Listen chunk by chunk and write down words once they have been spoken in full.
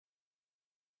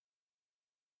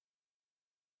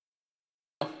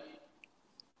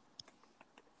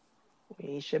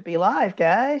We should be live,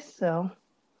 guys. So,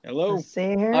 hello. Let's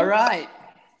see here. All right.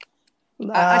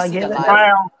 I see the live.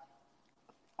 Wow.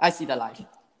 I see the live.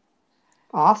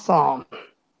 Awesome.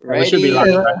 Ready? We should be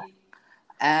live, right?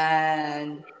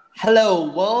 And hello,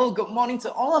 world. Good morning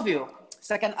to all of you.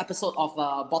 Second episode of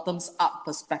Bottoms Up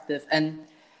Perspective, and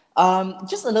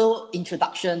just a little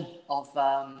introduction of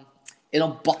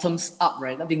bottoms up.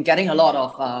 Right, I've been getting a lot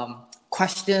of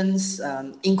questions,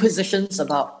 inquisitions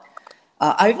about.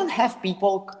 I even have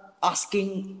people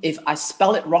asking if I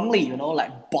spell it wrongly.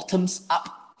 Like bottoms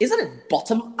up. Isn't it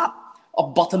bottom up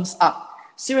or bottoms up?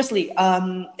 Seriously,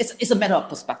 it's a matter of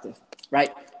perspective,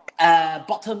 right?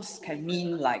 Bottoms can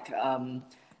mean like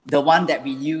the one that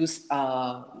we use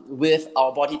with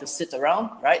our body to sit around,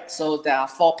 right? So there are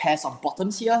 4 pairs of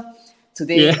bottoms here.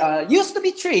 Today used to be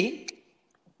 3.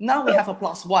 Now we have a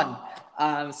 +1.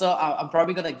 So I'm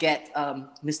probably gonna get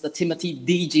Mr. Timothy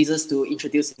DeJesus to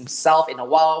introduce himself in a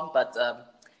while, but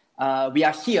we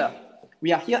are here.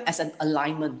 We are here as an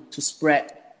alignment to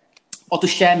spread or to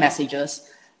share messages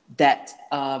that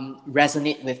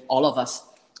resonate with all of us.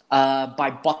 By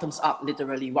bottoms up,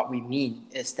 literally what we mean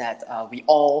is that we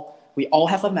all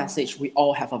have a message, we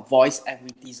all have a voice, and we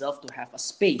deserve to have a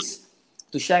space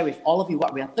to share with all of you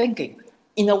what we are thinking.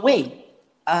 In a way,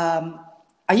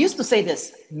 I used to say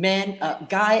this,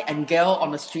 guy and girl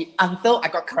on the street, until I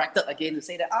got corrected again to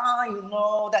say that,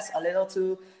 that's a little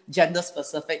too gender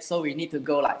specific, so we need to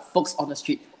go like folks on the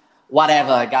street.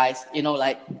 Whatever, guys,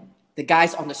 like the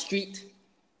guys on the street,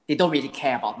 they don't really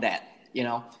care about that,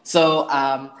 So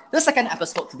the second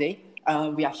episode today,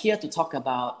 we are here to talk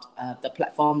about the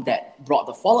platform that brought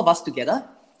the 4 of us together,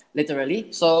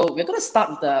 literally. So we're going to start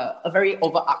with a very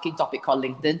overarching topic called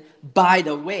LinkedIn. By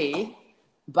the way,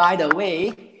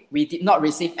 we did not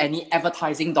receive any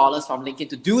advertising dollars from LinkedIn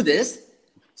to do this.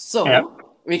 So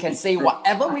we can say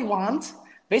whatever we want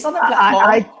based on the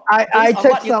platform. I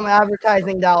took some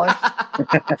advertising dollars.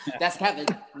 That's Kevin,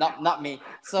 not me.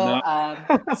 So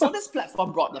so this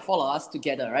platform brought the 4 of us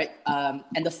together, right?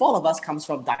 And the 4 of us comes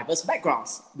from diverse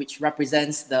backgrounds, which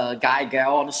represents the guy,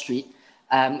 girl on the street.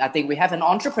 I think we have an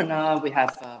entrepreneur. We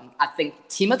have, I think,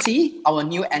 Timothy, our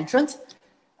new entrant.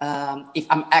 If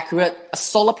I'm accurate, a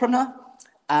solopreneur.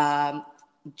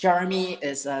 Jeremy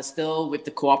is still with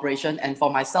the cooperation. And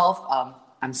for myself,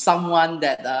 I'm someone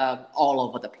that all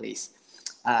over the place.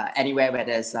 Anywhere where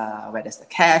there's the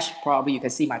cash, probably you can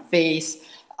see my face.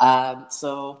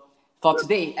 So for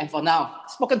today and for now,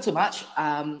 spoken too much.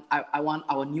 I want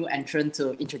our new entrant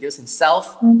to introduce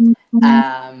himself,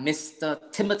 Mr.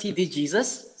 Timothy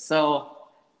DeJesus. So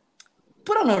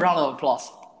put on a round of applause.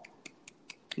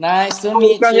 Nice to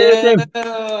meet you.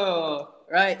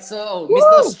 Right, so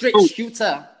Mr. Straight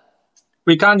Shooter.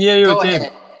 We can't hear you, Go Tim.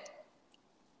 ahead.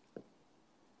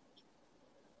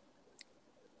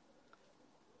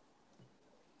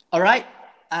 All right.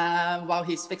 While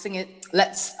he's fixing it,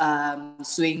 let's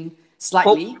swing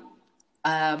slightly.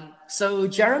 So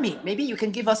Jeremy, maybe you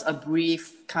can give us a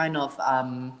brief kind of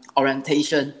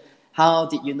orientation. How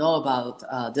did you know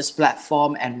about this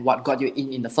platform and what got you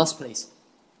in the first place?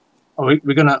 Oh,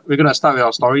 we're gonna start with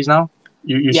our stories now.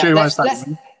 You sure you want to start?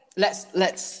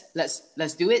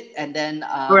 Let's do it, and then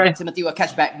Okay. Timothy will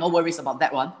catch back. No worries about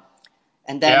that one.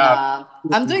 And then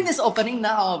I'm doing this opening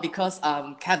now because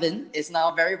Kevin is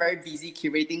now very, very busy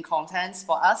curating contents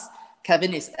for us.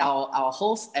 Kevin is our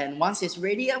host, and once he's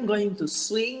ready, I'm going to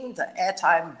swing the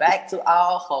airtime back to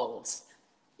our host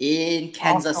in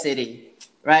Kansas City.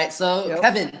 Right, so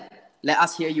Kevin, let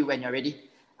us hear you when you're ready.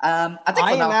 I think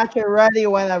I am actually ready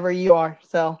whenever you are.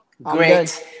 So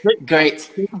great.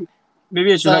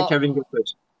 Maybe I should let Kevin go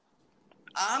first.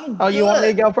 You want me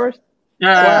to go first?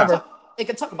 Yeah. Whatever. You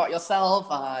can talk about yourself,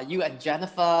 you and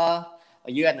Jennifer, or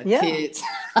you and the kids.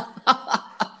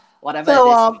 Whatever it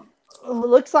is.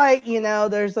 Looks like,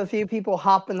 there's a few people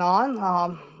hopping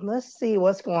on. Let's see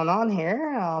what's going on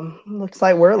here. Looks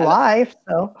like we're live.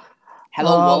 So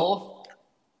hello, Wolf.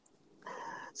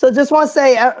 So just want to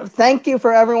say thank you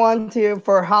for everyone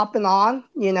for hopping on,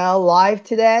 live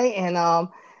today. And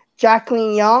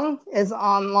Jacqueline Young is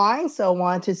online. So I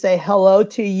wanted to say hello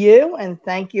to you and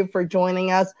thank you for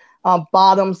joining us on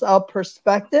Bottoms Up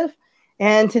Perspective.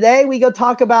 And today we go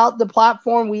talk about the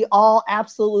platform we all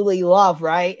absolutely love,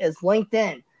 right? Is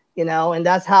LinkedIn, and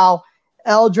that's how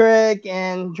Aldric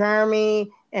and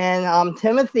Jeremy and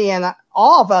Timothy and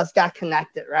all of us got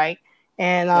connected, right?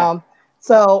 And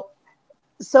So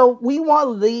we want to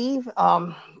leave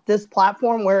this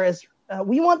platform where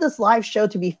we want this live show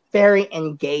to be very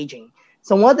engaging.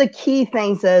 So one of the key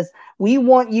things is we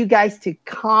want you guys to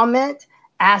comment,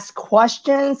 ask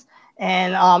questions,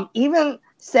 and even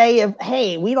say if,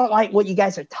 hey, we don't like what you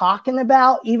guys are talking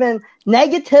about. Even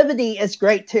negativity is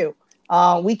great too.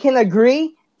 We can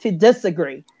agree to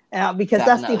disagree because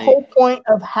that's the whole point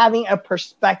of having a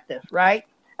perspective, right?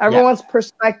 Everyone's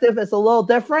perspective is a little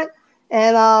different.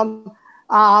 And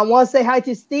I want to say hi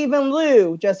to Stephen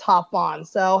Liu, just hop on.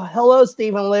 So hello,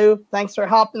 Stephen Liu. Thanks for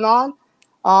hopping on.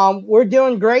 We're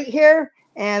doing great here.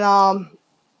 And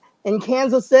in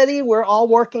Kansas City, we're all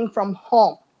working from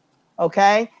home.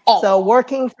 Okay? So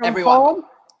working from home.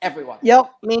 Everyone.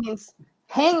 Yep, means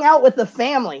hang out with the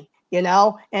family, you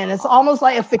know? And it's almost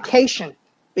like a vacation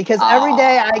because every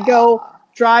day I go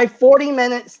drive 40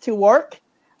 minutes to work.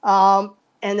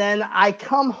 And then I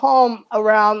come home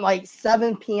around like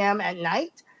 7 p.m. at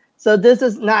night. So this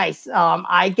is nice.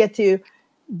 I get to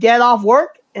get off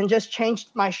work and just change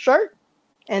my shirt.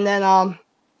 And then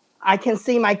I can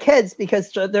see my kids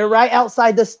because they're right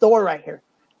outside the store right here.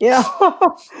 You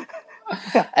know?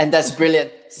 And that's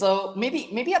brilliant. So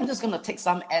maybe I'm just going to take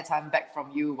some airtime back from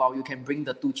you while you can bring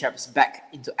the two chaps back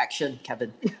into action,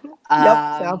 Kevin.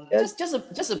 Sounds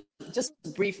good. Just a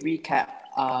brief recap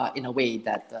in a way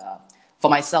that... for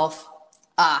myself,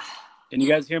 can you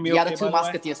guys hear me? The okay, other two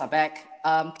musketeers are back.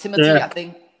 Timothy, Yeah. I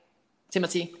think.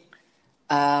 Timothy.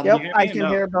 Yep, I can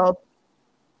hear both.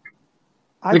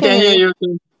 We can hear you.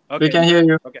 Okay. We can hear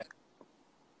you. Okay.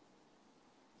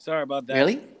 Sorry about that.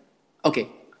 Really? Okay.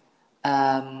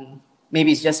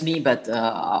 Maybe it's just me, but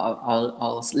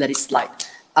I'll let it slide.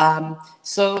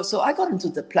 So I got into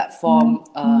the platform.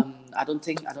 I don't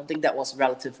think that was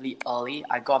relatively early.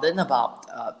 I got in about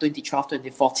 2012,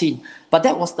 2014. But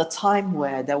that was the time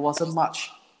where there wasn't much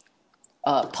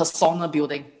persona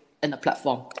building in the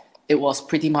platform. It was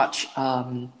pretty much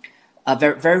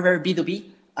very, very, very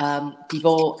B2B.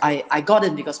 I got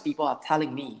in because people are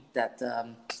telling me that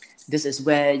this is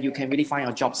where you can really find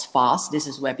your jobs fast. This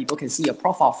is where people can see your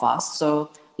profile fast. So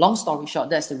long story short,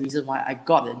 that's the reason why I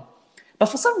got in. But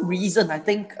for some reason, I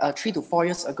think 3 to 4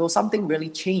 years ago, something really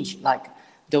changed. Like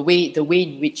the way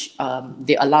in which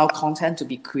they allow content to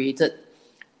be created.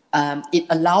 It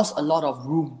allows a lot of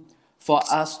room for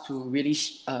us to really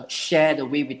share the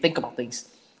way we think about things.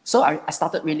 So I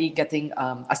started really getting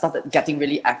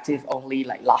really active only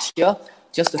like last year,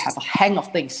 just to have a hang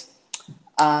of things.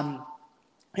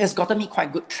 It has gotten me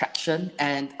quite good traction,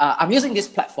 and I'm using this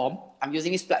platform.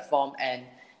 And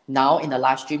now in the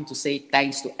live stream to say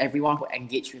thanks to everyone who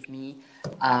engaged with me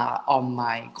on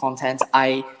my content.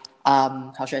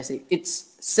 How should I say?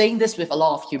 It's saying this with a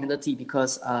lot of humility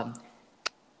because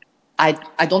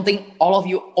I don't think all of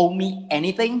you owe me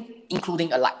anything,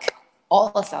 including a like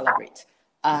or a celebrate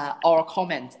or a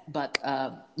comment, but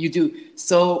you do.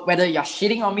 So whether you're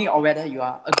shitting on me or whether you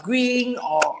are agreeing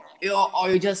or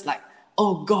you're just like,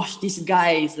 oh gosh, this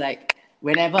guy is like,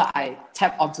 whenever I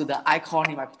tap onto the icon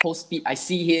in my post feed, I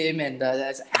see him and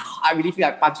I really feel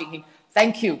like punching him.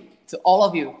 Thank you to all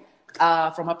of you.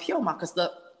 From a pure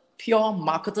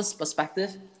marketer's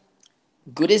perspective,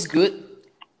 good is good,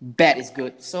 bad is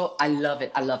good. So I love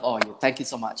it. I love all of you. Thank you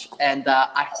so much. And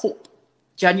I hope,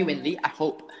 genuinely,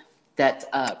 that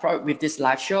probably with this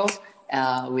live show,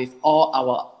 with all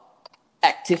our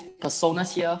active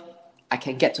personas here, I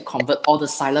can get to convert all the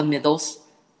silent middles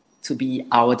to be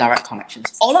our direct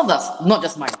connections. All of us, not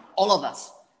just mine, all of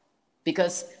us.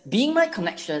 Because being my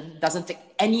connection doesn't take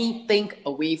anything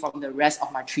away from the rest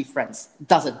of my 3 friends. It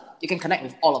doesn't. You can connect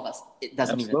with all of us. It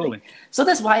doesn't mean anything. So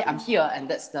that's why I'm here, and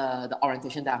that's the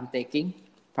orientation that I'm taking.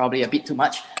 Probably a bit too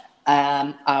much.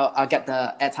 I'll get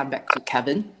the airtime back to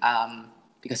Kevin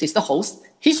because he's the host.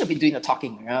 He should be doing the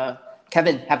talking.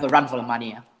 Kevin, have a run for the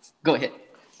money. Go ahead.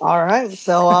 All right.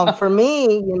 So for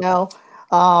me, you know,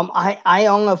 I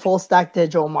own a full stack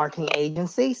digital marketing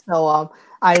agency. So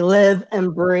I live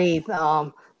and breathe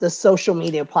the social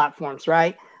media platforms,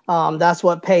 right? That's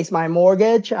what pays my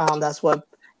mortgage. That's what,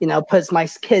 you know, puts my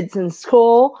kids in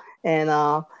school and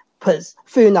puts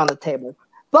food on the table.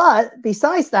 But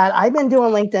besides that, I've been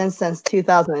doing LinkedIn since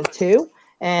 2002.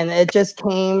 And it just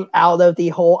came out of the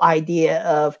whole idea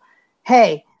of,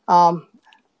 hey,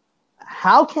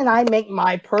 how can I make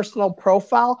my personal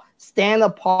profile stand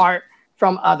apart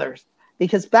from others?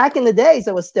 Because back in the days,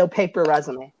 it was still paper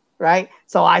resume, right?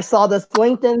 So I saw this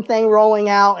LinkedIn thing rolling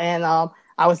out, and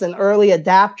I was an early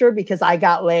adapter because I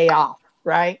got laid off,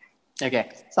 right?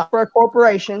 Okay. So for a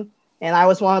corporation, and I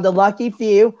was one of the lucky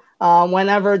few.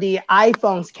 Whenever the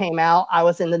iPhones came out, I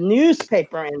was in the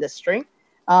newspaper industry,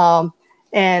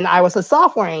 and I was a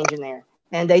software engineer.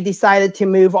 And they decided to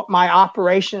move my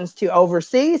operations to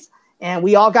overseas, and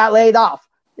we all got laid off.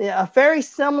 A very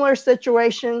similar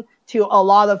situation to a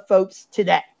lot of folks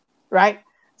today, right?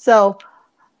 So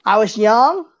I was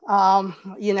young,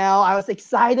 You know, I was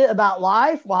excited about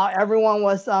life while everyone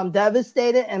was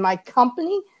devastated in my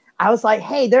company. I was like,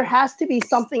 hey, there has to be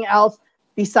something else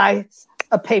besides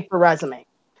a paper resume.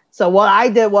 So what I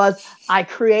did was I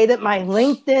created my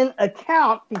LinkedIn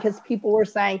account because people were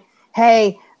saying,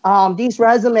 hey, these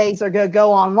resumes are going to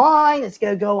go online. It's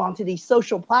going to go onto these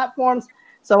social platforms.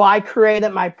 So I created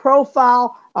my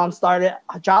profile, started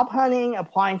job hunting,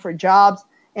 applying for jobs,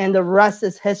 and the rest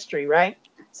is history, right?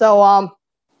 So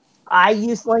I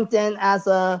use LinkedIn as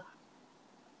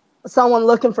someone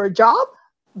looking for a job,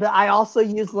 but I also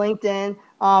use LinkedIn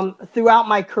throughout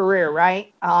my career,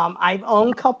 right? I've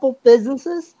owned a couple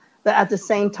businesses, but at the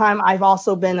same time, I've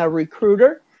also been a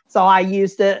recruiter. So I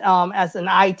used it as an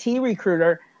IT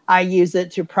recruiter. I use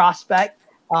it to prospect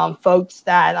folks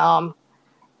that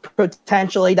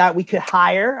potentially that we could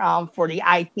hire for the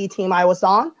IT team I was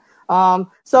on.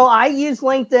 So I use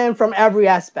LinkedIn from every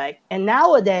aspect. And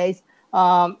nowadays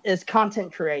is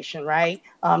content creation, right?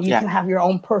 You can have your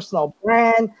own personal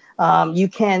brand. You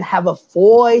can have a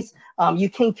voice. You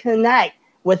can connect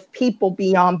with people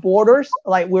beyond borders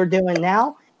like we're doing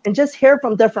now and just hear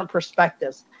from different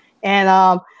perspectives. And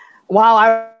while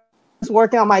I was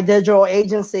working on my digital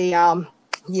agency,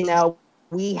 you know,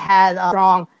 we had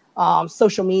strong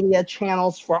social media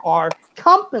channels for our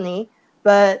company,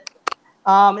 but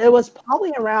it was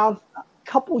probably around a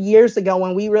couple years ago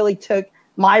when we really took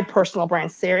my personal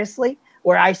brand seriously,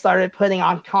 where I started putting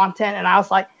on content. And I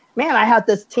was like, man, I have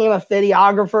this team of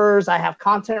videographers, I have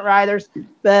content writers,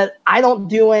 but I don't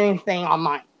do anything on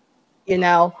mine, you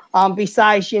know,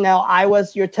 besides, you know, I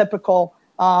was your typical,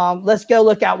 let's go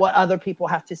look at what other people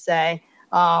have to say.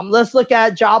 Let's look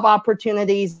at job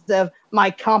opportunities. If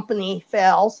my company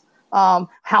fails,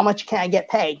 how much can I get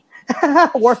paid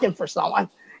working for someone,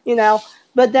 you know?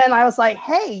 But then I was like,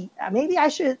 hey, maybe I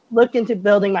should look into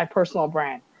building my personal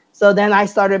brand. So then I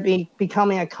started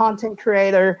becoming a content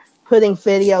creator, putting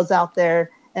videos out there.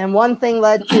 And one thing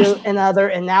led to another.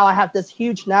 And now I have this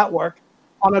huge network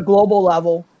on a global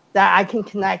level that I can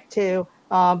connect to,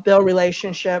 build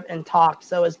relationship and talk.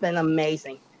 So it's been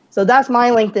amazing. So that's my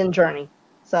LinkedIn journey.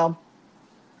 So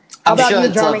I'm sure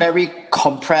it's a very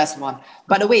compressed one.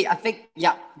 By the way, I think,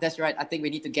 yeah, that's right. I think we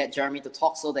need to get Jeremy to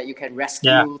talk so that you can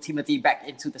rescue Timothy back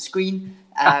into the screen.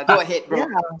 Go ahead, bro.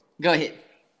 Go ahead.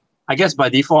 I guess by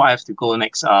default, I have to go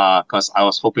next because I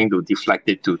was hoping to deflect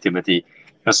it to Timothy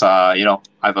because, you know,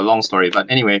 I have a long story.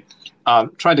 But anyway,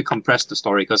 try to compress the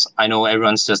story because I know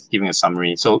everyone's just giving a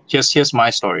summary. So here's my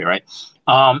story, right?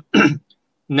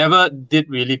 Never did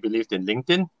really believe in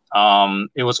LinkedIn.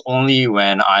 It was only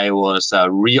when I was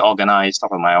reorganized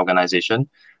of my organization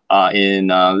in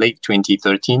late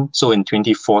 2013. So in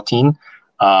 2014,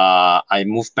 I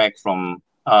moved back from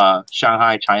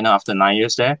Shanghai, China after 9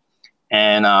 years there.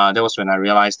 And that was when I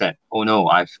realized that, oh no,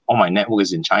 all my network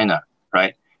is in China,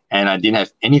 right? And I didn't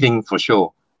have anything for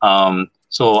sure.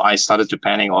 So I started to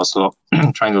panic also,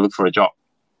 trying to look for a job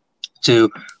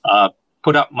to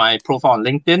put up my profile on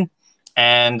LinkedIn.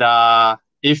 And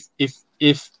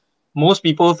if most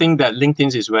people think that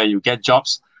LinkedIn is where you get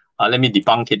jobs, let me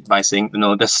debunk it by saying,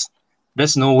 no,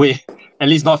 there's no way, at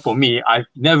least not for me. I've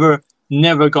never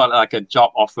got like a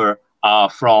job offer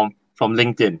from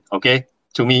LinkedIn, okay?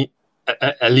 To me,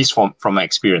 at least from my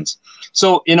experience.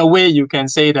 So in a way, you can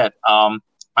say that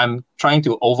I'm trying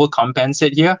to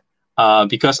overcompensate here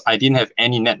because I didn't have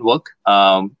any network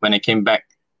when I came back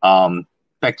to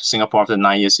Singapore after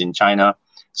 9 years in China.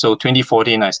 So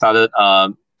 2014, I started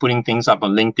putting things up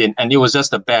on LinkedIn, and it was just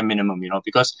the bare minimum, you know,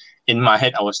 because in my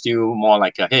head, I was still more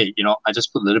like, hey, you know, I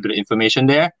just put a little bit of information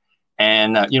there.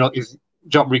 And, you know, if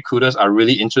job recruiters are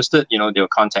really interested, you know, they'll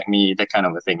contact me, that kind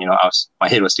of a thing. You know, my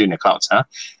head was still in the clouds,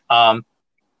 huh?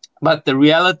 But the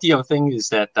reality of things is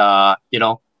that, you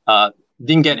know,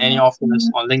 didn't get any offers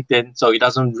on LinkedIn, so it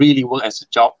doesn't really work as a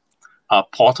job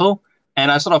portal. And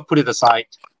I sort of put it aside,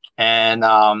 and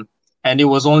it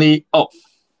was only,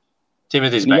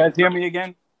 Timothy's back. You guys hear me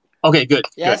again? Okay, good.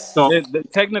 Yes. Good. So the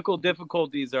technical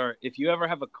difficulties are, if you ever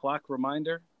have a clock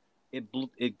reminder,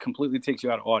 it completely takes you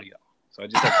out of audio. So I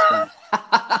just have to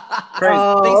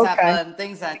crazy.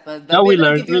 Things happen. No, we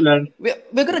learn. We're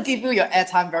going to give you your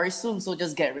airtime very soon, so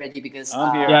just get ready because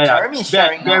Jeremy is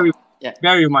sharing now.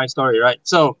 Very my story, right?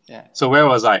 So where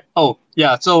was I?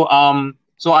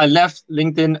 So I left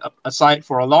LinkedIn aside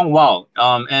for a long while,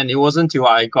 and it wasn't until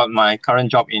I got my current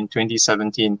job in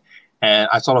 2017, and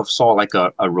I sort of saw like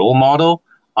a role model.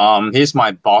 He's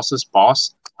my boss's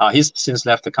boss. He's since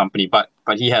left the company, but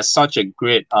he has such a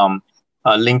great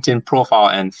LinkedIn profile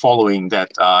and following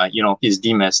that you know, he's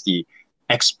deemed as the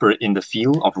expert in the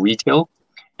field of retail.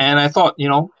 And I thought, you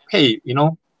know, hey, you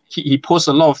know, he posts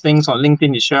a lot of things on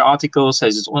LinkedIn. He shares articles,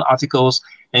 has his own articles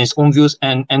and his own views.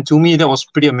 And to me, that was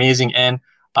pretty amazing. And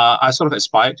I sort of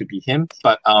aspired to be him,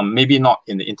 but maybe not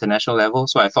in the international level.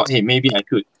 So I thought, hey, maybe I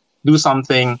could do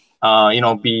something,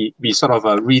 be sort of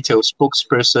a retail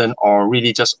spokesperson, or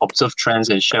really just observe trends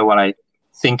and share what I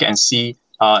think and see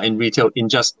in retail in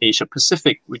just Asia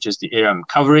Pacific, which is the area I'm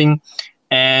covering.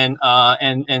 And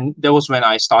that was when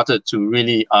I started to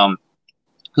really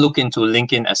look into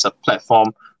LinkedIn as a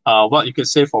platform. What you could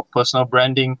say for personal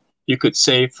branding, you could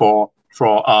say for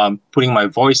putting my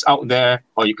voice out there,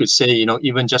 or you could say,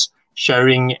 even just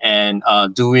sharing and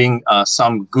doing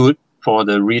some good for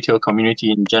the retail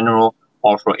community in general,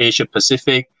 or for Asia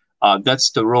Pacific.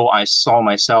 That's the role I saw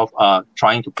myself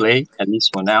trying to play, at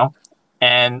least for now.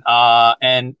 And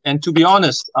to be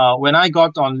honest, when I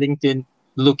got on LinkedIn,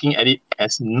 looking at it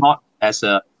as not as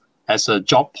a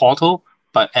job portal,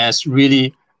 but as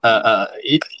really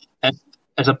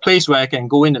as a place where I can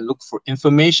go in and look for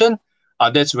information,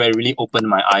 that's where it really opened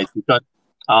my eyes, because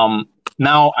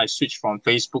now I switched from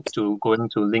Facebook to going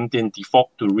to LinkedIn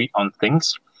default to read on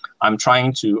things. I'm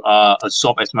trying to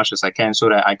absorb as much as I can so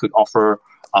that I could offer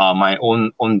my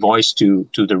own voice to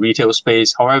the retail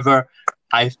space. However,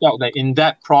 I felt that in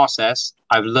that process,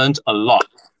 I've learned a lot.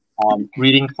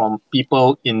 Reading from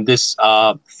people in this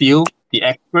field, the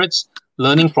experts,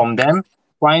 learning from them,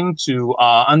 trying to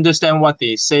understand what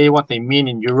they say, what they mean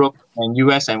in Europe and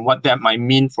US, and what that might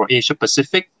mean for Asia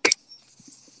Pacific.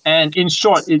 And in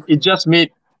short, it just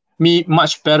made me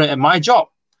much better at my job.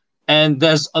 And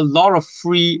there's a lot of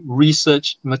free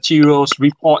research materials,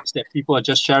 reports that people are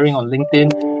just sharing on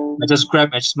LinkedIn. I just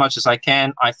grab as much as I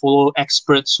can. I follow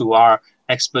experts who are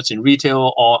experts in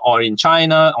retail or in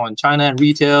China, or in China and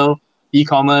retail,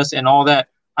 e-commerce and all that.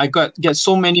 I get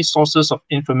so many sources of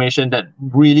information that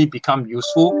really become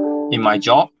useful in my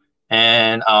job.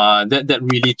 And that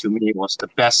really, to me, was the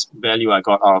best value I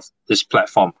got out of this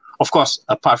platform. Of course,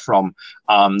 apart from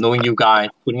knowing you guys,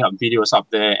 putting up videos up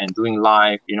there and doing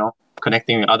live,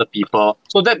 connecting with other people.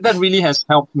 So that really has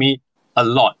helped me a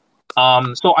lot.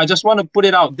 So I just want to put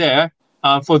it out there.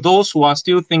 For those who are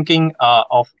still thinking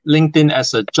of LinkedIn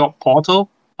as a job portal,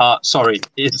 sorry,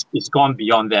 it's gone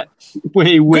beyond that.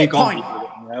 Way Great gone point. beyond that.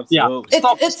 Absolutely.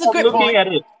 Yeah, It's a stop great looking point. at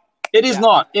it. It is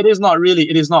not. It is not really.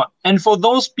 It is not. And for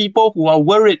those people who are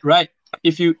worried, right?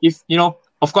 If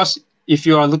of course, if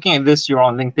you are looking at this, you're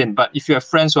on LinkedIn. But if you have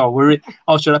friends who are worried,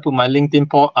 oh, should I put my LinkedIn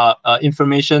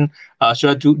information? Should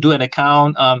I do an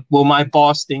account? Will my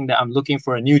boss think that I'm looking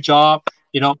for a new job?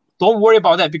 Don't worry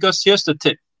about that, because here's the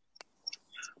tip.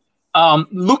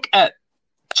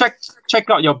 Check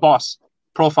out your boss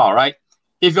profile, right?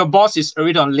 If your boss is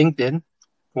already on LinkedIn,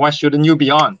 why shouldn't you be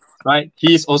on, right?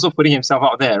 He's also putting himself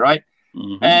out there, right?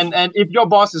 Mm-hmm. And if your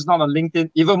boss is not on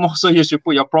LinkedIn, even more so, you should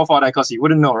put your profile there, because he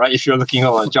wouldn't know, right, if you're looking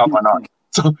for a job or not.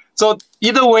 So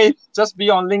either way, just be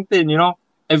on LinkedIn.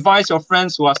 Advise your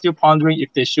friends who are still pondering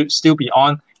if they should still be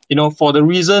on, for the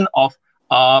reason of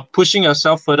pushing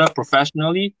yourself further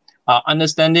professionally,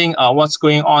 understanding what's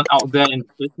going on out there in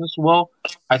the business world.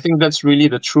 I think that's really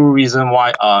the true reason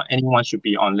why anyone should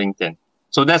be on LinkedIn.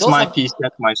 So that's my piece.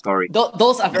 That's my story.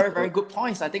 Those are very, very good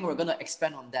points. I think we're going to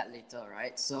expand on that later,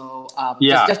 right? So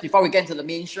just before we get into the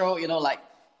main show,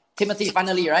 Timothy,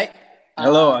 finally, right?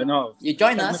 Hello, I know. You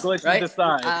join us, right?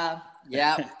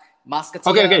 Yeah,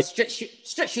 musketeer, okay.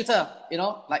 straight shooter,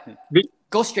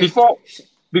 go straight.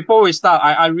 Before we start,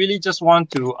 I really just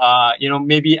want to,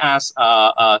 maybe ask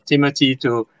Timothy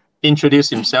to introduce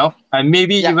himself, and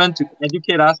maybe even to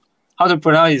educate us how to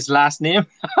pronounce his last name.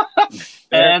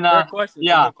 Fair question.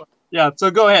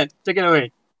 So go ahead, take it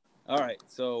away. All right,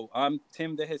 so I'm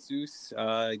Tim DeJesus.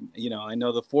 I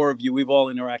know the four of you, we've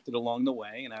all interacted along the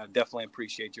way, and I definitely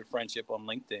appreciate your friendship on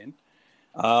LinkedIn.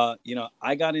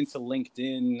 I got into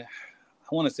LinkedIn,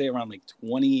 I want to say around like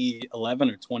 2011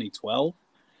 or 2012.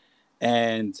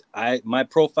 And my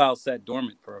profile sat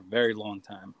dormant for a very long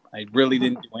time. I really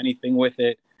didn't do anything with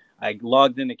it. I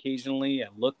logged in occasionally. I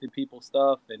looked at people's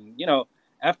stuff. And,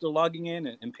 after logging in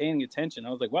and paying attention,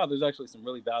 I was like, wow, there's actually some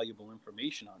really valuable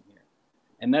information on here.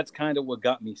 And that's kind of what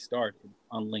got me started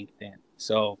on LinkedIn.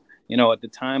 So, at the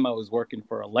time I was working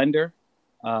for a lender.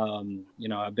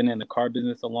 I've been in the car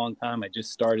business a long time. I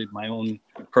just started my own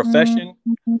profession,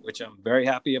 which I'm very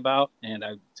happy about. And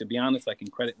to be honest, I can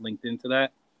credit LinkedIn to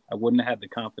that. I wouldn't have had the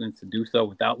confidence to do so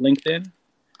without LinkedIn.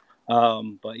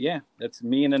 But yeah, that's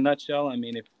me in a nutshell. I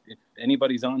mean, if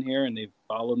anybody's on here and they've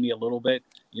followed me a little bit,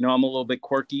 I'm a little bit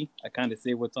quirky. I kind of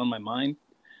say what's on my mind.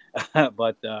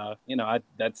 But,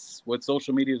 that's what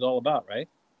social media is all about, right?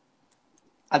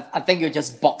 I think you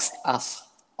just boxed us,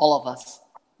 all of us.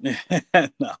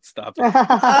 No, stop it.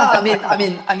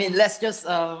 I mean, let's just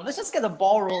get the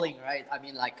ball rolling, right? I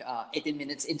mean, like 18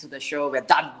 minutes into the show, we're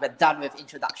done with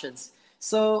introductions.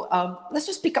 So let's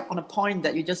just pick up on a point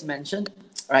that you just mentioned,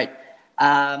 right?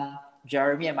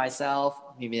 Jeremy and myself,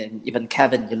 maybe even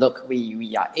Kevin, you look,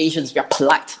 we are Asians, we are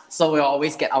polite, so we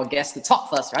always get our guests to talk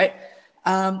first, right?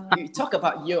 You talk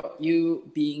about you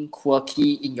being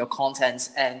quirky in your contents,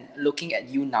 and looking at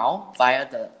you now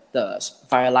via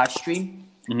via live stream,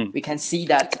 we can see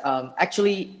that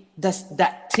actually there's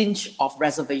that tinge of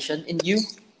reservation in you.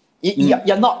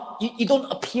 You're not, you don't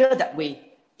appear that way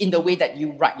in the way that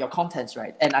you write your contents,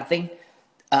 right? And I think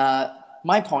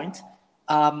my point,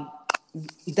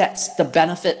 that's the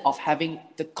benefit of having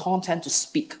the content to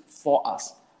speak for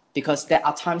us, because there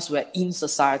are times where in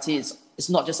society it's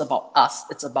not just about us,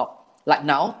 it's about, like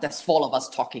now there's 4 of us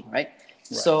talking, right?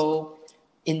 So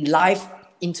in live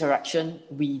interaction,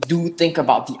 we do think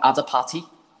about the other party,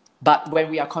 but when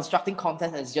we are constructing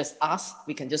content and it's just us,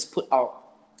 we can just put out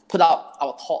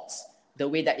our thoughts the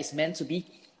way that it's meant to be.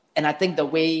 And I think the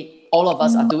way all of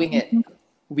us are doing it,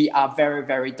 we are very,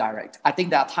 very direct. I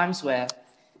think there are times where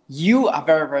you are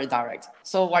very, very direct.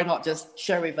 So why not just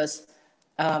share with us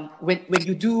when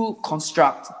you do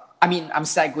construct? I mean, I'm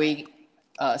segue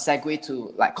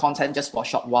to like content just for a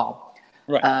short while.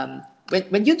 Right.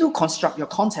 When you do construct your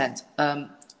content,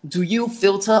 do you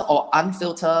filter or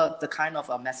unfilter the kind of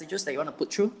messages that you want to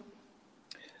put through?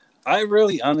 I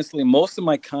really, honestly, most of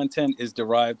my content is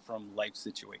derived from life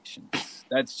situations.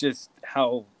 That's just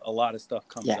how a lot of stuff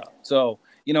comes up. So,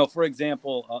 for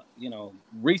example,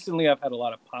 recently I've had a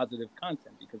lot of positive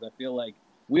content because I feel like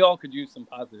we all could use some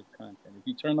positive content. If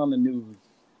you turn on the news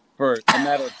for a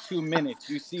matter of 2 minutes,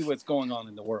 you see what's going on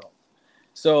in the world.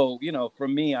 So, for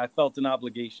me, I felt an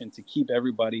obligation to keep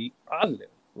everybody positive.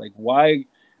 Like, why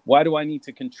do I need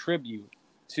to contribute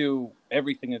to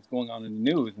everything that's going on in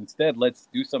the news? Instead, let's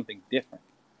do something different.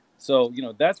 So,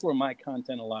 that's where my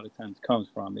content a lot of times comes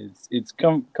from. It's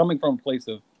coming from a place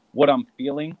of what I'm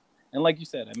feeling. And like you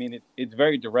said, I mean, it's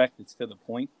very direct. It's to the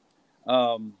point.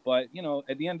 But,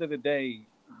 at the end of the day,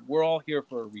 we're all here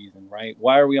for a reason, right?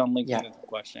 Why are we on LinkedIn is the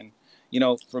question.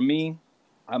 For me,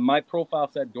 my profile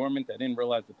said dormant. I didn't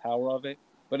realize the power of it.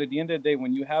 But at the end of the day,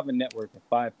 when you have a network of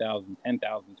 5,000,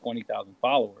 10,000, 20,000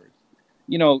 followers,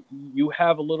 you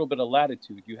have a little bit of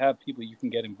latitude. You have people you can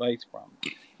get advice from.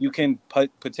 You can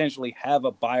potentially have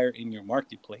a buyer in your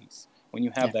marketplace when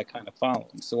you have that kind of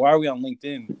following. So why are we on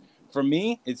LinkedIn? For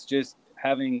me, it's just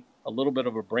having a little bit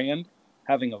of a brand,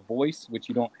 having a voice, which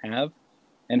you don't have,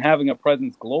 and having a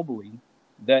presence globally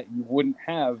that you wouldn't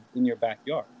have in your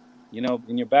backyard.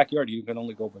 In your backyard, you can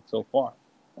only go but so far.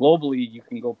 Globally, you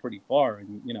can go pretty far,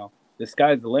 and the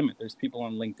sky's the limit. There's people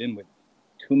on LinkedIn with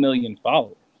 2 million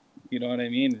followers. You know what I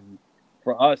mean? And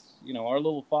for us, our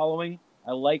little following,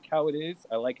 I like how it is.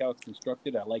 I like how it's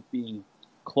constructed. I like being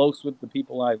close with the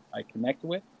people I connect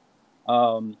with.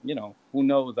 Who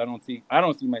knows? I don't see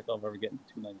myself ever getting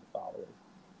 2 million followers.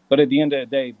 But at the end of the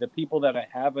day, the people that I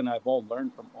have, and I've all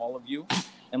learned from all of you.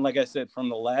 And like I said, from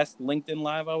the last LinkedIn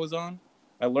Live I was on,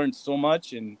 I learned so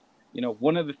much. And,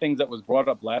 one of the things that was brought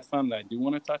up last time that I do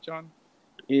want to touch on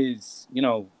is,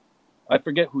 I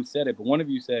forget who said it, but one of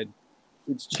you said,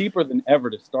 it's cheaper than ever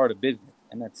to start a business.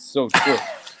 And that's so true.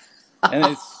 And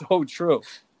it's so true.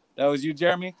 That was you,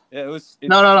 Jeremy? Yeah,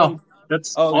 No.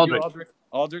 That's Aldric.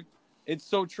 Aldric. It's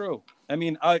so true. I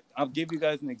mean, I'll give you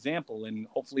guys an example, and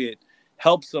hopefully it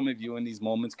helps some of you in these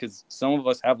moments, because some of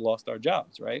us have lost our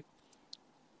jobs, right?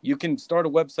 You can start a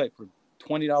website for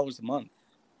 $20 a month.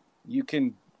 You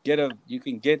can get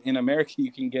in America,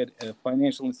 you can get a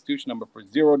financial institution number for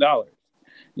 $0.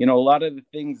 A lot of the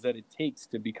things that it takes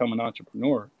to become an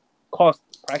entrepreneur cost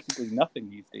practically nothing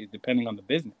these days, depending on the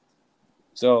business.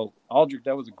 So, Aldric,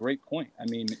 that was a great point. I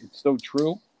mean, it's so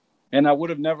true. And I would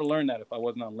have never learned that if I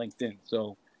wasn't on LinkedIn.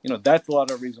 So, that's a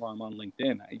lot of the reason why I'm on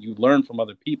LinkedIn. You learn from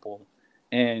other people,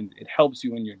 and it helps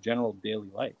you in your general daily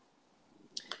life.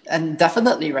 And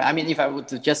definitely, right? I mean, if I were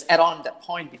to just add on that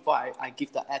point before I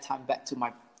give the airtime back to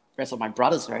my rest of my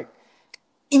brothers, right?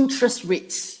 Interest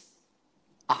rates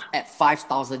are at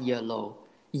 5,000-year low.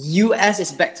 US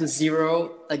is back to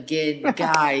 0 again.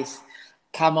 Guys,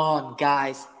 come on,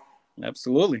 guys.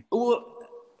 Absolutely.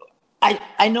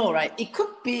 I know, right? It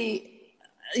could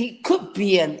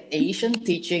be an Asian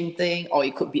teaching thing, or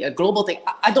it could be a global thing.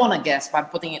 I don't want to guess, but I'm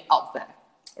putting it out there,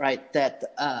 right?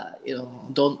 That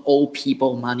don't owe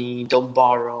people money, don't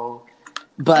borrow.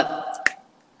 But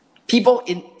people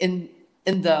in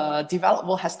the developed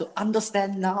world has to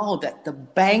understand now that the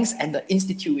banks and the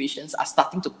institutions are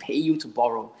starting to pay you to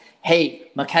borrow.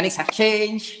 Hey, mechanics have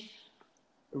changed.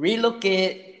 Relook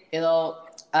it.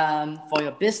 for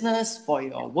your business, for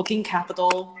your working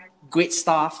capital, great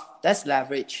stuff, that's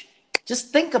leverage.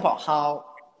 Just think about how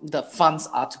the funds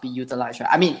are to be utilized, right?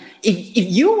 I mean, if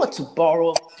you were to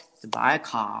borrow to buy a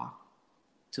car,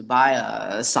 to buy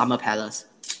a summer palace,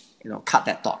 cut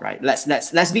that thought, right? Let's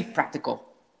be practical.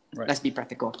 Right. Let's be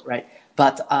practical, right?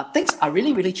 But things are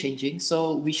really, really changing,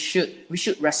 so we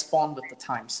should respond with the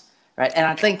times, right? And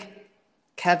I think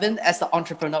Kevin, as the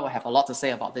entrepreneur, will have a lot to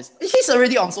say about this. He's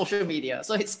already on social media,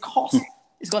 so his cost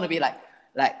is going to be like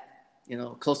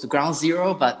close to ground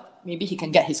zero, but maybe he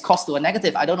can get his cost to a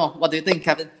negative. I don't know. What do you think,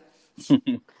 Kevin?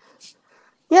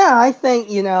 Yeah, I think,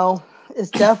 it's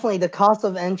definitely the cost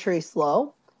of entry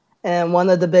slow. And one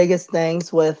of the biggest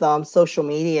things with social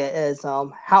media is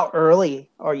how early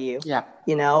are you? Yeah.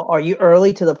 Are you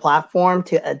early to the platform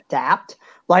to adapt?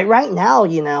 Like right now,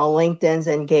 LinkedIn's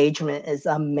engagement is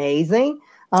amazing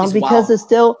because it's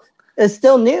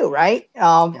still new, right?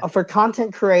 For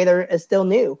content creator, it's still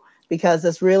new because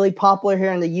it's really popular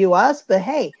here in the US. But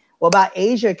hey, what about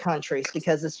Asia countries?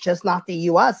 Because it's just not the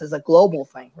US, it's a global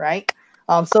thing, right?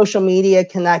 Social media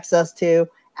connects us to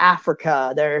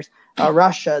Africa, there's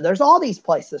Russia, there's all these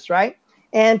places, right?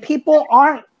 And people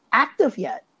aren't active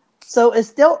yet. So it's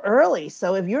still early.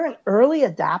 So if you're an early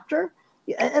adapter,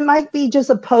 it might be just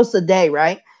a post a day,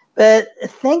 right? But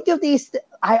think of these,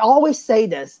 I always say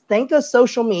this, think of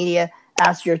social media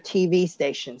as your TV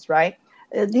stations, right?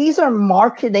 These are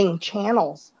marketing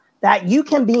channels that you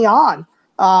can be on.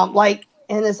 And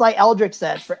it's like Aldric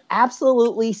said, for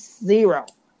absolutely zero.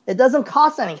 It doesn't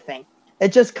cost anything.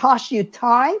 It just costs you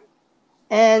time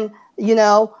and,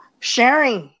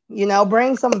 sharing,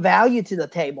 bring some value to the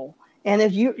table. And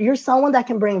if you're someone that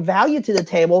can bring value to the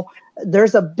table,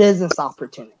 there's a business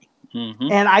opportunity.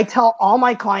 Mm-hmm. And I tell all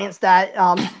my clients that,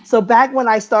 so back when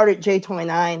I started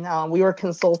J29, we were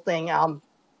consulting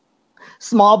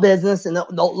small business in the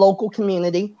local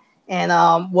community. And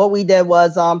what we did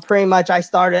was pretty much I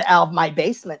started out of my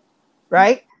basement,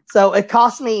 right? So it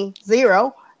cost me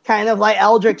zero, kind of like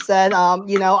Aldric said,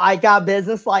 I got a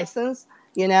business license.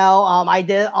 I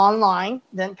did it online,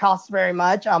 didn't cost very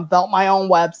much. Built my own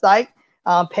website,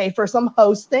 paid for some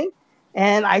hosting,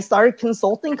 and I started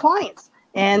consulting clients.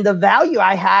 And the value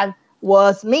I had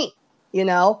was me.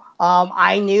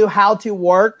 I knew how to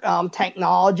work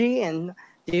technology and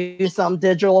do some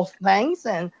digital things,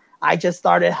 and I just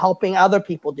started helping other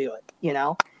people do it.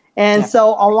 And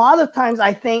so a lot of times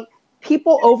I think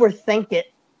people overthink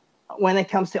it when it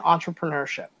comes to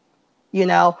entrepreneurship.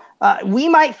 We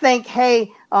might think,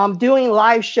 hey, doing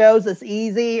live shows is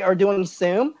easy or doing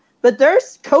Zoom, but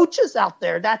there's coaches out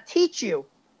there that teach you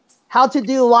how to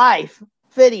do live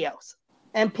videos,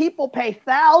 and people pay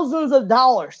thousands of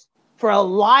dollars for a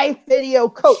live video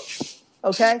coach.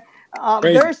 Okay.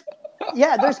 There's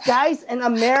guys in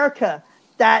America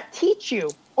that teach you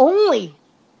only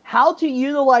how to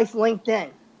utilize LinkedIn.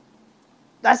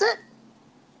 That's it.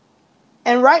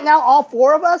 And right now, all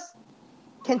four of us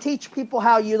can teach people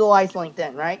how to utilize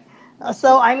LinkedIn, right?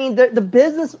 So, I mean, the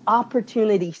business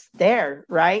opportunity's there,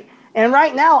 right? And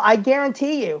right now, I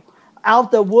guarantee you, out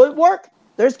of the woodwork,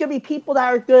 there's going to be people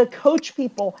that are going to coach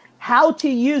people how to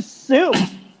use Zoom,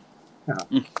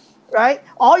 right?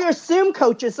 All your Zoom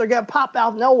coaches are going to pop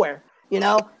out of nowhere,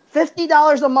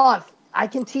 $50 a month. I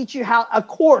can teach you a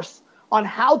course on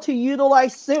how to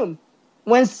utilize Zoom.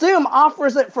 When Zoom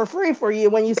offers it for free for you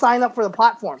when you sign up for the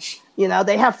platform,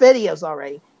 they have videos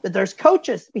already. But there's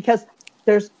coaches because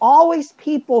there's always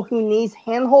people who needs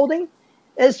hand-holding.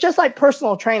 It's just like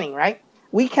personal training, right?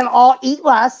 We can all eat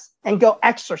less and go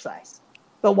exercise.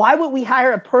 But why would we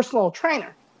hire a personal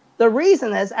trainer? The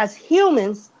reason is, as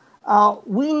humans,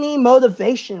 we need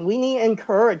motivation. We need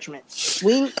encouragement.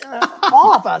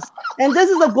 All of us. And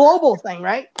this is a global thing,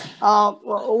 right?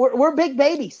 We're big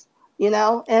babies.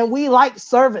 And we like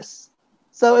service.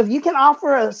 So if you can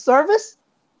offer a service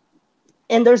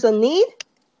and there's a need,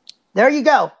 there you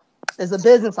go. There's a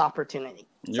business opportunity.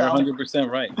 You're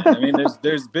 100% right. I mean,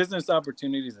 there's business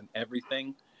opportunities in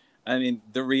everything. I mean,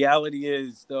 the reality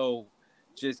is, though,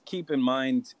 just keep in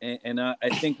mind, and I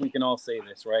think we can all say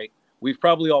this, right? We've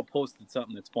probably all posted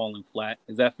something that's fallen flat.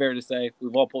 Is that fair to say?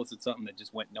 We've all posted something that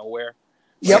just went nowhere.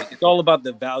 Yep. It's all about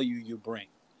the value you bring.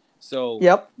 So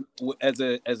yep. As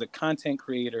a content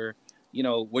creator,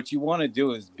 what you want to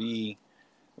do is be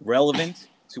relevant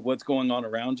to what's going on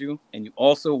around you. And you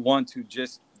also want to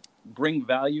just bring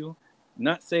value,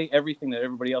 not say everything that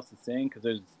everybody else is saying, because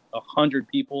there's 100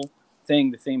 people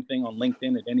saying the same thing on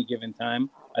LinkedIn at any given time.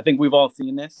 I think we've all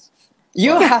seen this.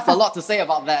 You have a lot to say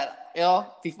about that.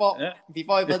 Before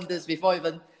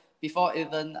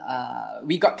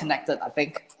we got connected, I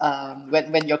think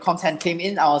when your content came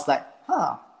in, I was like,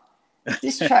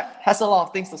 this chap has a lot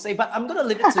of things to say, but I'm going to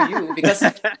leave it to you because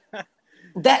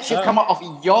that should come out of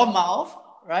your mouth,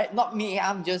 right? Not me.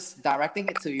 I'm just directing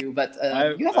it to you. But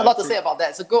you have a lot to say about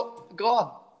that. So go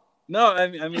on. No, I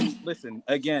mean, listen,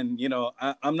 again,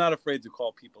 I'm not afraid to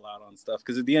call people out on stuff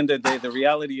because at the end of the day, the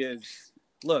reality is,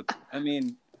 look, I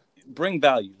mean, bring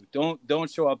value. Don't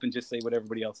show up and just say what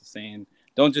everybody else is saying.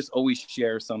 Don't just always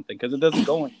share something because it doesn't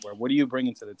go anywhere. What are you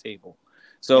bringing to the table?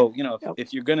 So,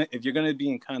 if you're gonna be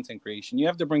in content creation, you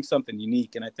have to bring something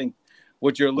unique. And I think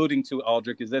what you're alluding to,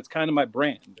 Aldric, is that's kind of my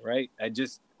brand, right?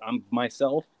 I'm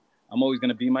myself. I'm always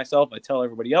gonna be myself. I tell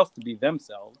everybody else to be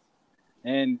themselves,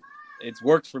 and it's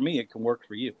worked for me. It can work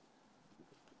for you.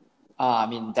 I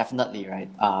mean, definitely, right?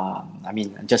 I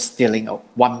mean, I'm just stealing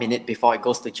 1 minute before it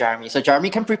goes to Jeremy. So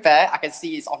Jeremy can prepare. I can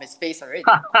see it's on his face already.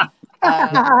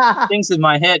 Things in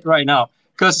my head right now.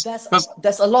 Because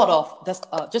there's a lot of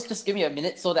just give me a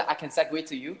minute so that I can segue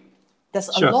to you. There's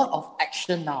a lot of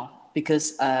action now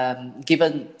because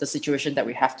given the situation that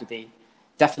we have today,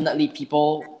 definitely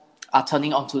people are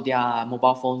turning onto their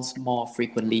mobile phones more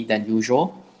frequently than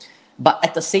usual. But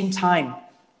at the same time,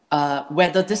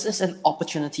 whether this is an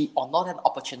opportunity or not an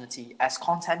opportunity, as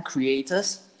content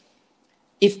creators,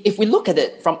 if we look at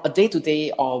it from a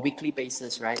day-to-day or weekly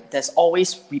basis, right, there's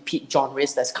always repeat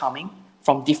genres that's coming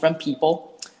from different people.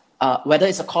 Whether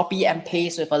it's a copy and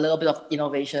paste with a little bit of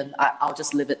innovation, I'll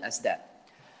just leave it as that.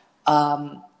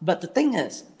 But the thing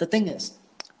is,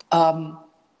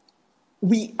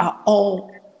 we are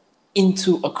all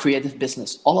into a creative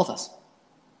business, all of us.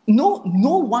 No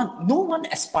one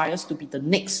aspires to be the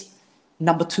next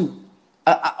number two.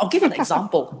 I'll give an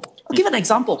example.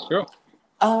 Sure.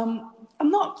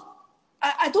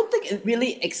 I don't think it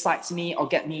really excites me or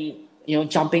get me,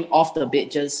 jumping off the bed,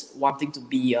 just wanting to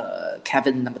be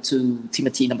Kevin number 2,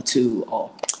 Timothy number 2,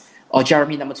 or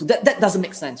Jeremy number 2. That doesn't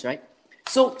make sense, right?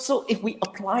 So if we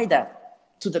apply that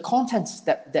to the contents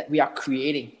that we are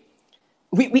creating,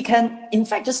 we can in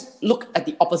fact just look at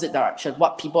the opposite direction.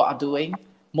 What people are doing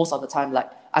most of the time,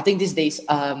 like I think these days.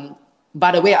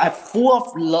 By the way, I'm full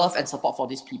of love and support for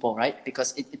these people, right?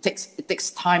 Because it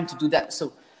takes time to do that.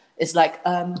 So it's like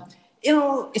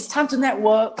it's time to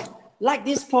network. Like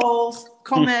this post,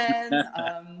 comment,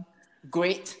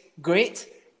 great.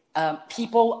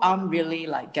 People aren't really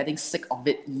like getting sick of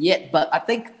it yet, but I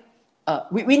think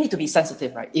we need to be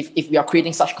sensitive, right? If we are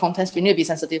creating such contents, we need to be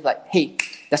sensitive. Like, hey,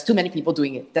 there's too many people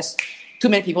doing it. There's too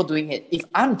many people doing it. If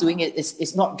I'm doing it,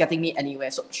 it's not getting me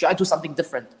anywhere. So should I do something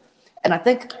different? And I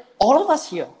think all of us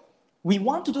here, we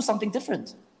want to do something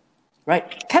different,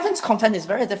 right? Kevin's content is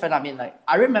very different. I mean, like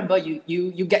I remember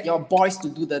you get your boys to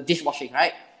do the dishwashing,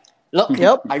 right? Look,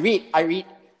 I read.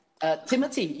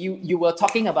 Timothy, you were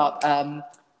talking about.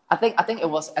 I think it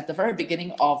was at the very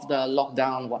beginning of the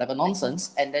lockdown, whatever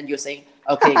nonsense, and then you're saying,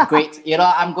 okay, great.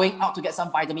 I'm going out to get some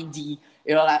vitamin D.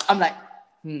 I'm like,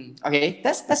 okay,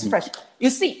 that's fresh. You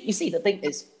see, the thing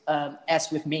is, as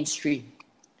with mainstream,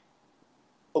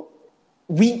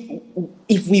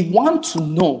 if we want to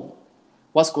know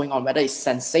what's going on, whether it's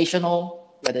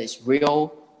sensational, whether it's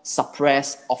real,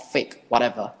 suppressed, or fake,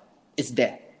 whatever, it's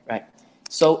there. Right.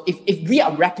 So if we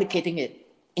are replicating it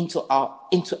into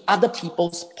other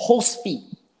people's post feed,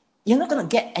 you're not gonna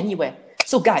get anywhere.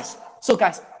 So guys,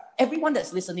 everyone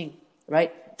that's listening,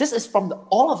 right? This is from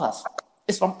all of us.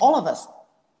 It's from all of us.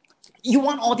 You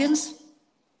want audience?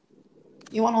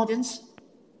 You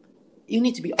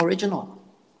need to be original.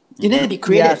 You need to be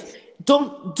creative. Yes.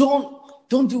 Don't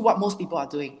do what most people are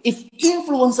doing. If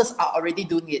influencers are already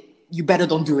doing it, you better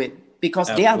don't do it because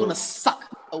Absolutely. They are gonna suck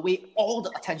away all the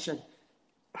attention.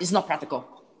 It's not practical.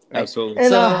 Right? Absolutely.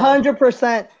 And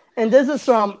 100%. And this is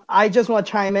I just want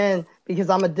to chime in because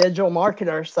I'm a digital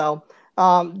marketer. So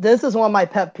this is one of my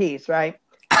pet peeves, right?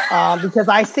 Because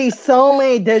I see so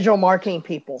many digital marketing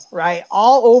people, right?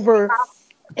 All over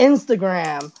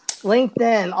Instagram,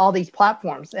 LinkedIn, all these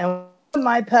platforms. And one of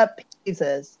my pet peeves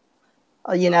is,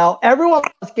 everyone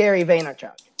loves Gary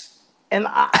Vaynerchuk. And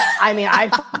I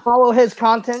follow his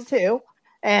content too.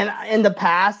 And in the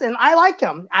past, and I like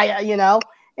him,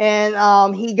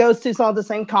 and he goes to some of the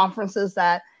same conferences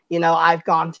that, I've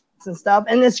gone to and stuff.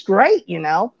 And it's great,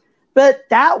 but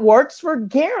that works for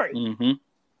Gary. Mm-hmm.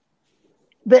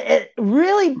 But it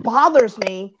really bothers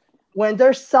me when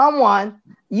there's someone,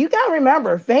 you got to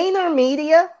remember,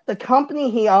 VaynerMedia, the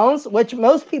company he owns, which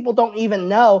most people don't even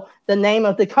know the name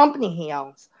of the company he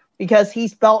owns because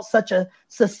he's built such a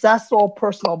successful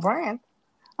personal brand.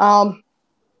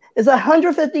 Is a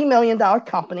 $150 million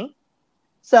company.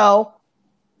 So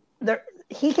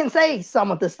he can say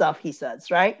some of the stuff he says,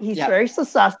 right? He's very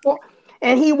successful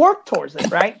and he worked towards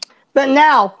it, right? But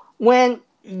now when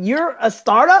you're a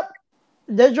startup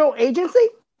digital agency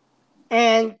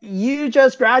and you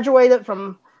just graduated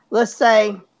from, let's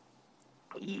say,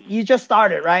 you just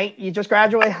started, right? You just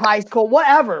graduated high school,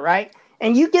 whatever, right?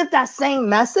 And you get that same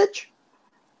message,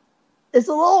 it's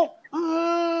a little,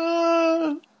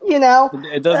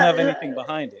 It doesn't have anything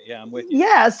behind it. Yeah, I'm with you.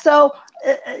 Yeah, so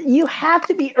you have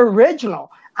to be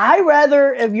original. I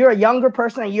rather, if you're a younger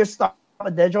person and you're starting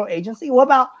a digital agency, what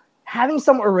about having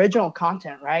some original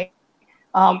content, right?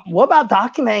 What about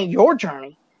documenting your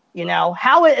journey?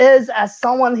 How it is as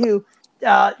someone who,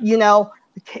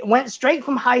 went straight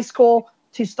from high school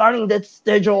to starting this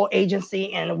digital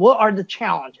agency, and what are the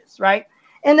challenges, right?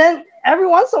 And then every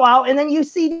once in a while, and then you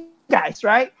see guys,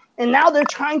 right? And now they're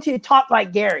trying to talk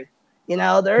like Gary.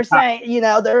 They're saying,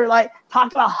 they're like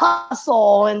talking about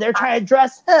hustle and they're trying to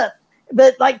dress hip.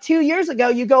 But like 2 years ago,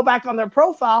 you go back on their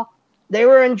profile, they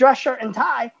were in dress shirt and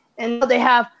tie, and now they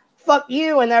have fuck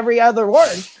you in every other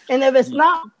word. And if it's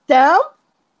not them,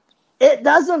 it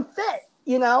doesn't fit,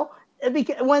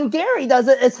 when Gary does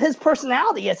it, it's his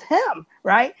personality, it's him,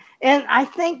 right? And I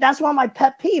think that's one of my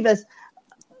pet peeves is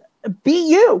be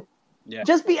you. Yeah.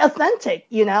 Just be authentic,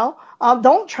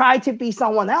 don't try to be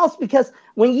someone else, because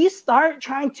when you start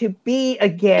trying to be a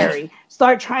Gary,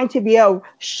 start trying to be a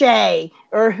Shay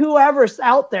or whoever's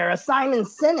out there, a Simon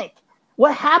Sinek,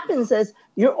 what happens is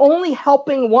you're only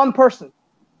helping one person.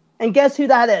 And guess who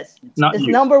that is? It's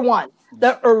number one,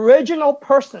 the original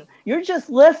person. You're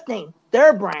just lifting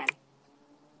their brand.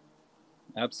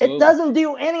 Absolutely. It doesn't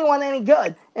do anyone any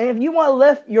good. And if you want to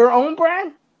lift your own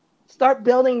brand, start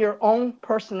building your own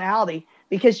personality,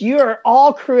 because you are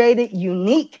all created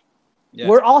unique. Yeah.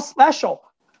 We're all special.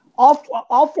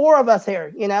 All four of us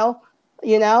here,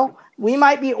 we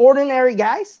might be ordinary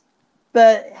guys,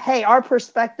 but hey, our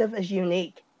perspective is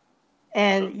unique.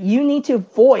 And you need to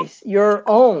voice your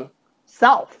own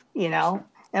self, and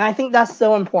I think that's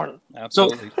so important.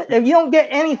 Absolutely. So if you don't get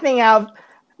anything out of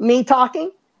me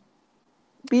talking,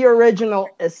 be original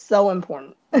is so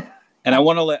important. And I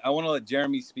want to let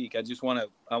Jeremey speak. I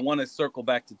want to circle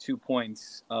back to 2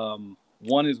 points.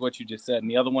 One is what you just said,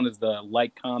 and the other one is the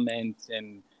like, comment,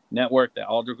 and network that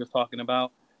Aldric was talking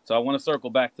about. So I want to circle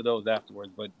back to those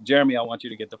afterwards. But Jeremey, I want you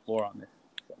to get the floor on this.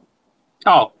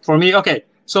 Oh, for me, okay.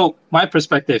 So my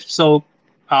perspective. So,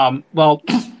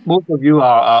 most of you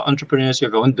are entrepreneurs. You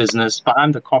have your own business, but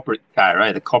I'm the corporate guy,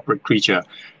 right? The corporate creature.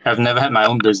 I've never had my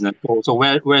own business. So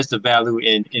where's the value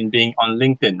in being on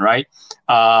LinkedIn, right?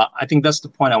 I think that's the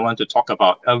point I want to talk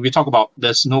about. We talk about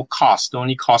there's no cost. The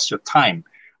only cost your time.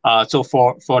 So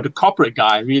for the corporate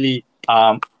guy, really,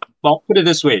 put it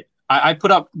this way. I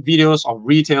put up videos of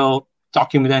retail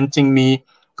documenting me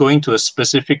going to a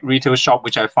specific retail shop,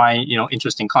 which I find,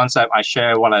 interesting concept. I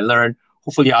share what I learned.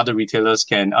 Hopefully other retailers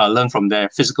can learn from their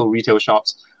physical retail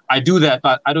shops. I do that,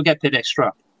 but I don't get paid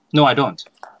extra. No, I don't.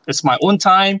 It's my own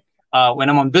time. When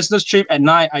I'm on business trip at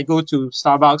night, I go to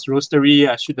Starbucks Roastery,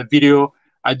 I shoot the video,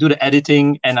 I do the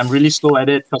editing, and I'm really slow at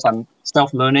it because I'm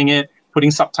self-learning it,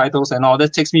 putting subtitles and all.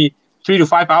 That takes me 3 to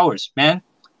 5 hours, man.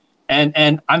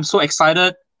 And I'm so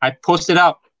excited. I post it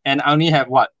up and I only have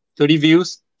 30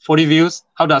 views, 40 views.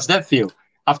 How does that feel?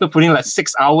 After putting like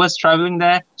 6 hours traveling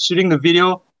there, shooting the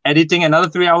video, editing another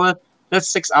 3 hours, that's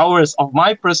 6 hours of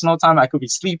my personal time. I could be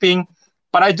sleeping,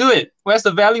 but I do it. Where's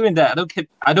the value in that?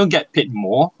 I don't get paid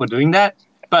more for doing that.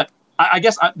 But I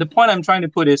guess the point I'm trying to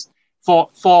put is for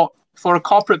a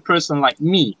corporate person like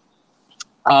me,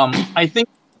 I think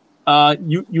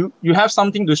you have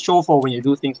something to show for when you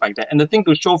do things like that. And the thing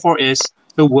to show for is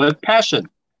the word passion,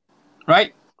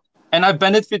 right? And I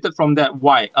benefited from that.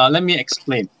 Why? Let me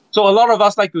explain. So a lot of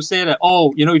us like to say that,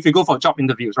 if you go for job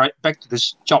interviews, right? Back to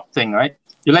this job thing, right?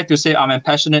 You like to say, I'm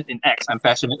passionate in X, I'm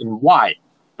passionate in Y.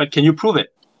 But can you prove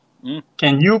it?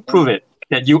 Can you prove it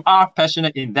that you are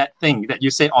passionate in that thing that you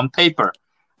say on paper?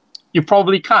 You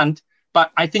probably can't,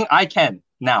 but I think I can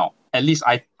now. At least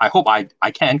I hope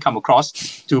I can come across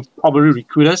to probably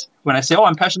recruiters when I say,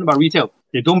 I'm passionate about retail.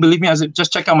 They don't believe me. I say,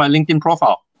 just check out my LinkedIn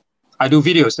profile. I do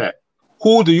videos there.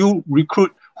 Who do you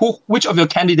recruit? Which of your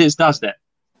candidates does that?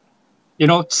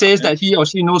 Says that he or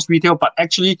she knows retail, but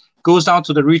actually goes down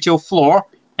to the retail floor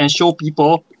and show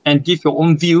people and give your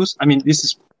own views. I mean, this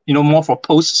is, more for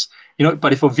posts,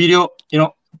 but if a video,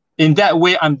 in that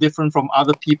way, I'm different from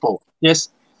other people. Yes,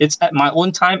 it's at my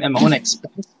own time and my own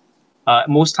expense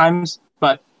most times,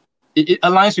 but it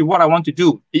aligns with what I want to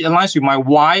do. It aligns with my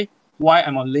why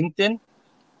I'm on LinkedIn,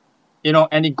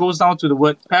 and it goes down to the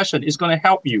word passion. It's going to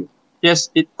help you. Yes,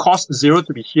 it costs zero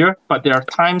to be here, but there are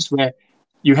times where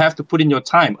you have to put in your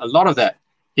time, a lot of that,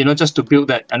 just to build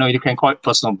that. I know you can call it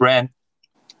personal brand.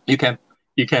 You can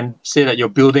say that you're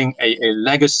building a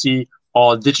legacy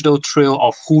or digital trail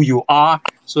of who you are,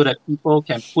 so that people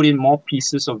can put in more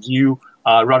pieces of you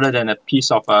rather than a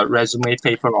piece of resume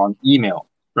paper on email,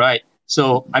 right?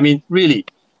 So, I mean, really,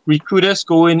 recruiters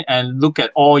go in and look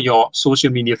at all your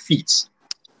social media feeds,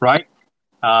 right?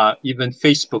 Even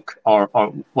Facebook or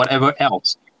whatever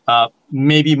else,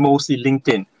 maybe mostly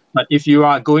LinkedIn. But if you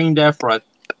are going there for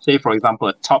say, for example,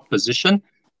 a top position,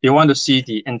 they want to see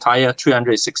the entire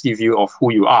 360 view of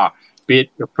who you are, be it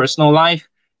your personal life,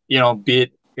 be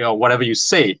it, whatever you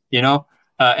say,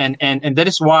 and that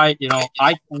is why,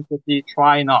 I consciously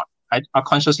try not, I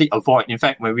consciously avoid. In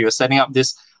fact, when we were setting up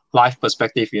this live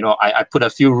perspective, I put a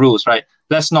few rules, right?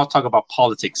 Let's not talk about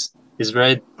politics. It's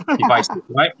very divisive,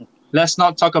 right? Let's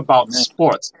not talk about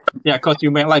sports. Yeah, because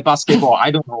you may like basketball. I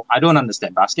don't know. I don't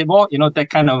understand basketball, that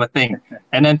kind of a thing.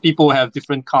 And then people have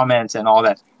different comments and all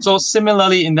that. So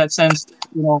similarly, in that sense,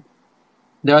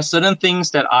 there are certain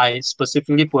things that I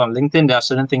specifically put on LinkedIn. There are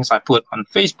certain things I put on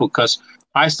Facebook, because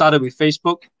I started with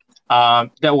Facebook.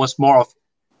 That was more of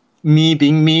me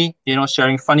being me,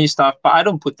 sharing funny stuff. But I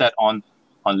don't put that on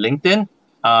LinkedIn.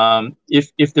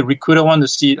 If the recruiter wants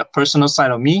to see a personal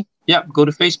side of me, yeah, go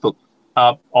to Facebook.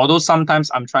 Although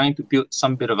sometimes I'm trying to build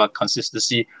some bit of a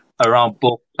consistency around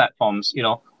both platforms,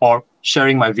 or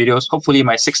sharing my videos. Hopefully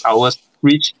my 6 hours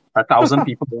reach 1,000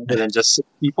 people rather than just 6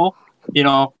 people,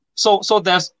 So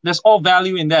there's all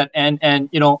value in that. And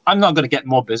I'm not going to get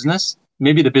more business.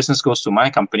 Maybe the business goes to my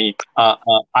company.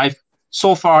 I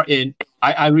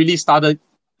really started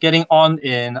getting on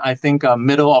in, I think,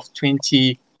 middle of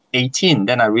 2018.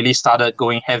 Then I really started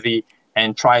going heavy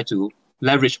and try to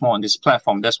leverage more on this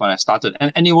platform. That's when I started.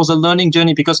 And it was a learning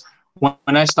journey, because when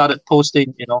I started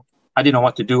posting, I didn't know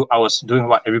what to do. I was doing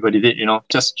what everybody did,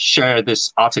 just share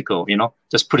this article,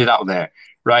 just put it out there,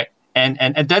 right? And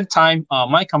at that time,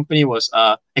 my company was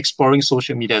exploring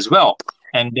social media as well.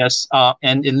 And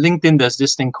and in LinkedIn, there's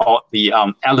this thing called the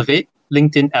Elevate,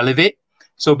 LinkedIn Elevate.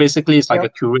 So basically, it's like a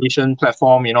curation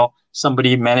platform.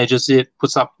 Somebody manages it,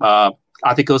 puts up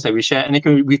articles that we share, and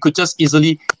we could just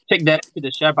easily take that, hit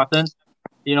the share button.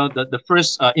 The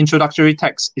first introductory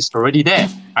text is already there.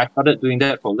 I started doing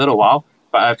that for a little while,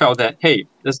 but I felt that, hey,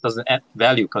 this doesn't add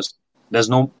value, because there's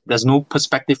no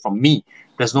perspective from me.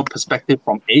 There's no perspective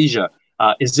from Asia.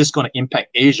 Is this going to impact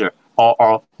Asia?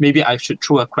 Or maybe I should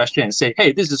throw a question and say,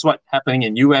 hey, this is what's happening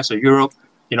in US or Europe.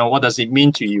 What does it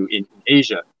mean to you in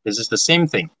Asia? This is the same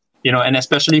thing. And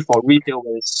especially for retail,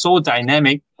 where it's so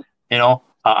dynamic, I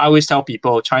always tell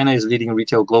people China is leading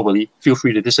retail globally. Feel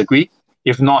free to disagree.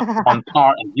 If not on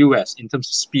par in US in terms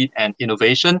of speed and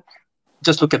innovation,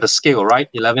 just look at the scale, right?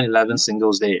 11/11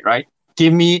 Singles Day, right?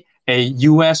 Give me a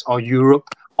US or Europe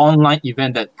online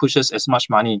event that pushes as much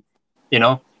money.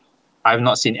 I've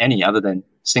not seen any other than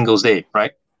Singles Day,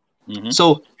 right? Mm-hmm.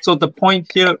 So the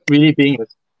point here really being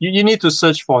is you need to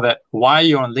search for that why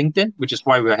you're on LinkedIn, which is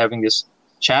why we're having this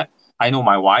chat. I know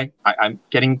my why. I'm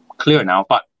getting clear now,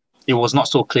 but it was not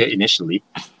so clear initially,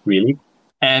 really.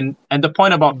 And the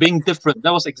point about being different,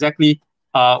 that was exactly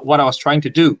what I was trying to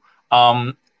do.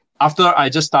 After I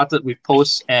just started with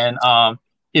posts, and I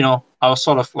was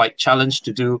sort of like challenged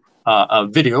to do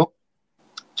video,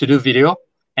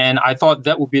 and I thought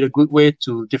that would be a good way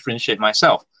to differentiate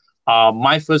myself.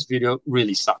 My first video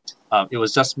really sucked. It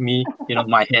was just me,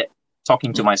 my head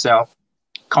talking to myself,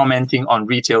 commenting on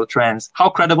retail trends. How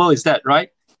credible is that, right?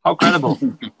 How credible?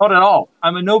 Not at all.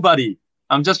 I'm a nobody.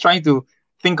 I'm just trying to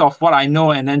think of what I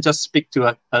know and then just speak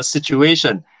to a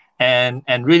situation.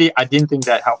 And really, I didn't think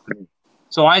that helped me.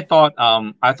 So I thought,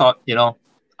 I'm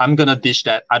going to ditch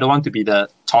that. I don't want to be the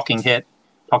talking head,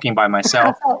 talking by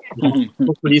myself.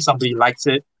 Hopefully somebody likes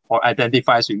it or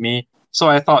identifies with me. So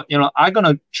I thought, I'm going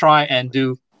to try and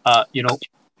do,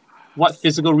 what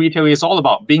physical retail is all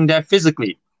about, being there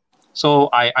physically. So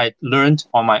I learned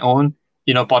on my own,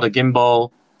 bought a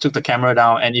gimbal, took the camera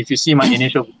down. And if you see my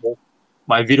initial video,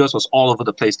 my videos was all over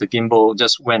the place. The gimbal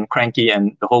just went cranky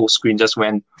and the whole screen just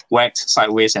went whacked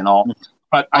sideways and all.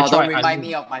 But don't remind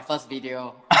me of my first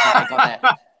video. I got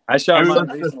that. I shot mine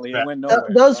recently. It went nowhere.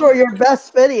 Those were your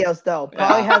best videos, though.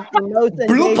 Probably have the most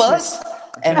bloopers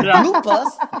and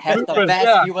bloopers have the best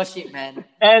viewership, man.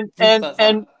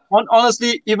 And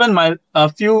honestly, even my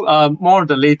few more of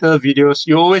the later videos,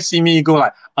 you always see me go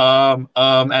like and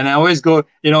I always go,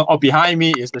 or behind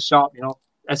me is the shot,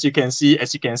 as you can see,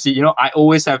 I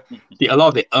always have a lot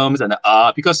of the and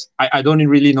the because I don't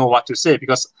really know what to say,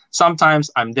 because sometimes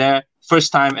I'm there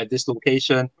first time at this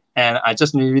location and I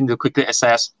just need to quickly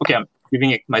assess, okay, I'm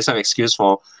giving myself excuse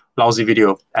for lousy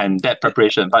video and bad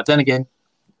preparation. But then again,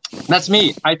 that's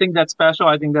me. I think that's special.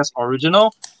 I think that's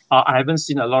original. I haven't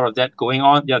seen a lot of that going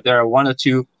on. Yeah, there are one or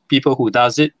two people who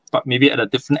does it, but maybe at a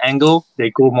different angle. They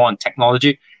go more on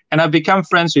technology. And I've become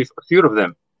friends with a few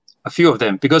of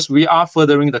them, because we are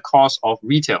furthering the cause of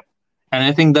retail. And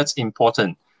I think that's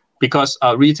important, because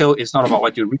retail is not about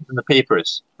what you read in the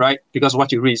papers, right? Because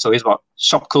what you read, so it's about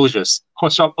shop closures or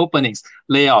shop openings,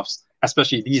 layoffs,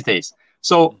 especially these days.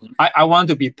 So I want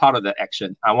to be part of that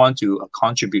action. I want to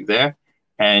contribute there.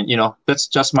 And, that's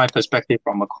just my perspective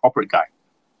from a corporate guy.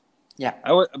 Yeah.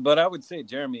 But I would say,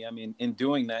 Jeremy, I mean, in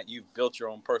doing that, you've built your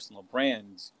own personal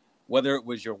brands, whether it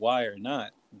was your why or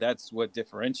not. That's what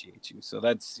differentiates you. So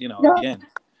that's, again,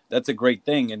 that's a great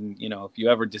thing. And, if you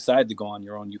ever decide to go on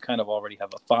your own, you kind of already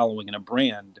have a following and a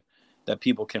brand that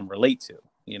people can relate to,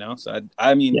 So,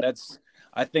 I mean, that's,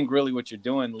 I think really what you're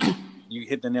doing, you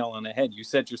hit the nail on the head. You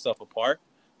set yourself apart,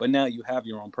 but now you have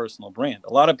your own personal brand.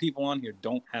 A lot of people on here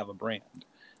don't have a brand.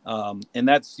 And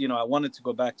that's, I wanted to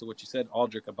go back to what you said,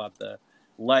 Aldric, about the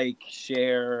like,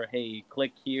 share, hey,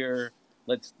 click here,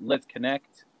 let's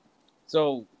connect.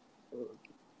 So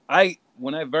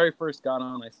when I very first got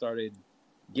on, I started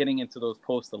getting into those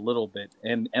posts a little bit,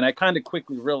 and I kind of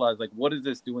quickly realized, like, what is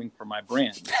this doing for my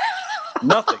brand?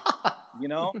 Nothing,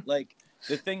 like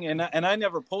the thing. And I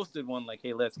never posted one like,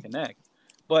 hey, let's connect.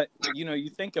 But, you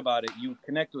think about it, you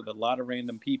connect with a lot of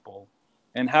random people,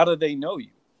 and how do they know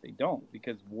you? They don't,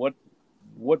 because what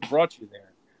brought you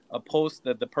there? A post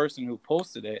that the person who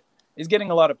posted it is getting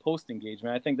a lot of post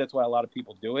engagement. I think that's why a lot of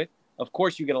people do it. Of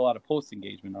course, you get a lot of post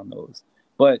engagement on those.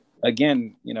 But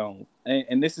again,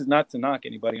 and this is not to knock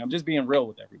anybody. I'm just being real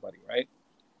with everybody, right?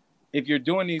 If you're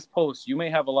doing these posts, you may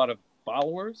have a lot of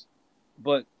followers,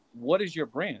 but what is your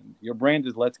brand? Your brand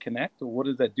is let's connect, or what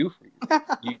does that do for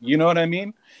you? You know what I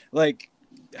mean? Like,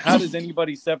 how does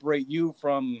anybody separate you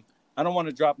from, I don't want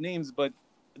to drop names, but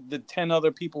the 10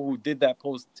 other people who did that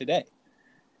post today,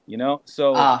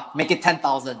 So make it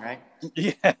 10,000, right?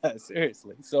 Yeah,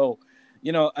 seriously. So,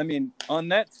 I mean, on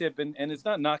that tip, and it's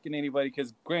not knocking anybody,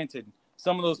 because granted,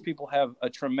 some of those people have a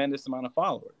tremendous amount of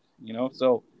followers,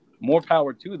 so more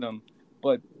power to them.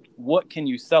 But what can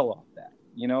you sell off that?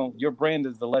 Your brand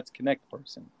is the let's connect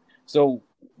person. So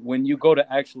when you go to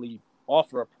actually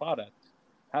offer a product,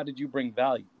 how did you bring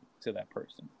value to that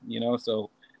person? So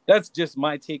that's just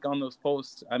my take on those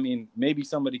posts. I mean, maybe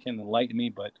somebody can enlighten me,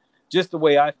 but just the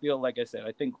way I feel, like I said,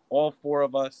 I think all four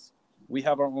of us, we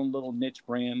have our own little niche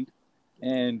brand,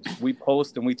 and we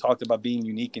post and we talked about being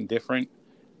unique and different.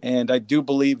 And I do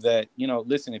believe that,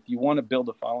 listen, if you want to build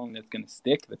a following that's going to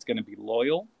stick, that's going to be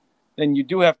loyal, then you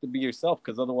do have to be yourself,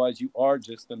 because otherwise you are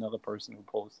just another person who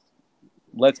posts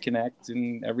let's connect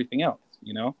and everything else,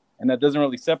 and that doesn't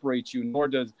really separate you, nor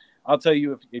does, I'll tell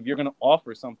you, if you're going to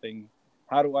offer something,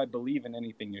 how do I believe in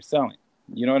anything you're selling?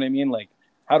 You know what I mean? Like,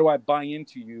 how do I buy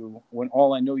into you when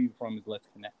all I know you from is let's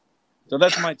connect? So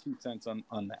that's my 2 cents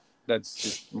on that. That's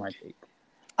just my take.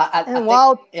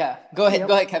 Go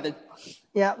ahead, Kevin.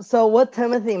 Yeah. So what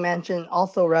Timothy mentioned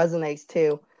also resonates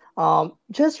too.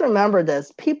 Just remember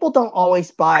this: people don't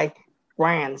always buy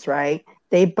brands, right?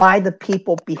 They buy the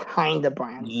people behind the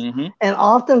brands, and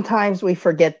oftentimes we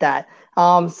forget that.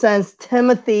 Since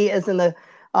Timothy is in the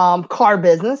car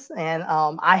business, and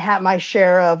I had my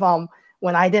share of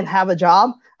when I didn't have a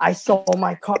job, I sold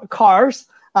my cars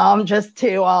just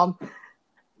to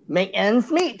make ends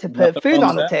meet, to put food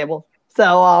on the table.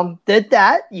 So did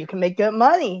that. You can make good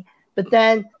money. But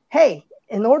then, hey,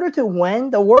 in order to win,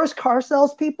 the worst car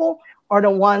salespeople are the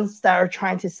ones that are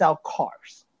trying to sell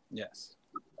cars. Yes.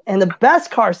 And the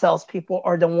best car salespeople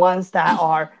are the ones that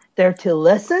are there to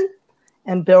listen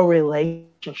and build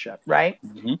relationship, right?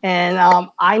 And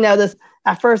I noticed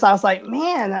at first I was like,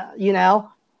 man,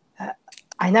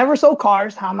 I never sold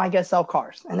cars. How am I going to sell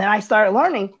cars? And then I started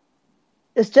learning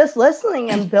it's just listening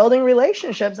and building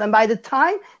relationships. And by the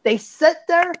time they sit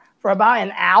there for about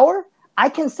an hour, I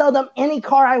can sell them any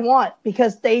car I want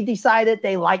because they decided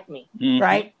they like me,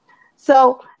 right?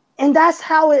 So, and that's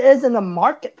how it is in the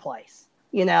marketplace.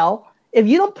 If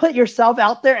you don't put yourself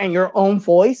out there in your own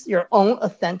voice, your own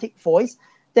authentic voice,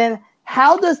 then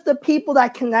how does the people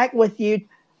that connect with you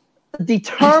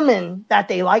determine that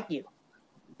they like you?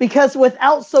 Because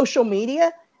without social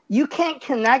media, you can't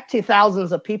connect to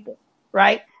thousands of people,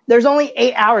 right? There's only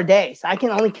 8-hour days. I can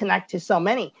only connect to so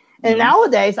many. And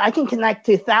nowadays, I can connect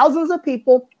to thousands of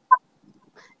people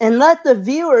and let the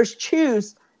viewers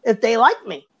choose if they like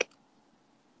me.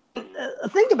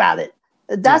 Think about it.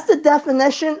 That's the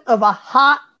definition of a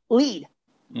hot lead,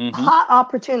 hot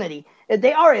opportunity. If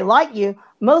they already like you,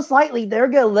 most likely they're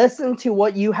going to listen to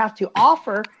what you have to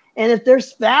offer. And if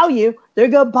there's value, they're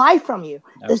going to buy from you.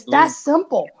 Absolutely. It's that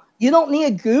simple. You don't need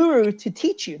a guru to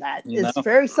teach you that. It's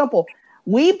very simple.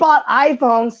 We bought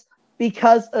iPhones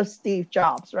because of Steve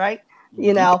Jobs, right?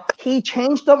 You know, he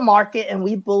changed the market, and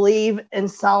we believe in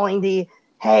selling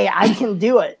hey, I can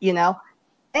do it, you know.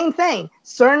 Same thing.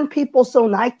 Certain people so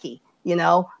Nike, you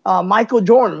know, Michael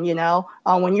Jordan, you know,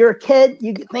 when you're a kid,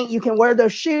 you think you can wear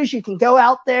those shoes, you can go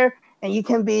out there and you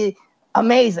can be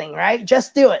amazing, right?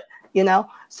 Just do it, you know.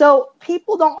 So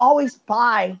people don't always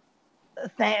buy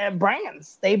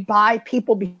brands. They buy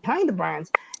people behind the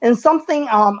brands. And something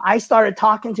I started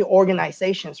talking to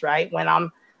organizations, right, when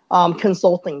I'm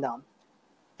consulting them.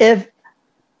 If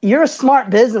you're a smart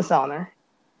business owner,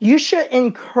 you should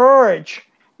encourage,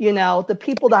 you know, the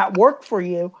people that work for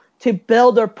you to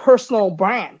build their personal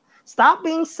brand. Stop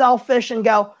being selfish and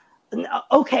go,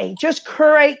 okay, just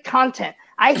create content.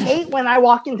 I hate when I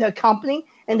walk into a company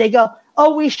and they go,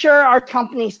 oh, we share our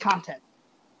company's content.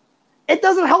 It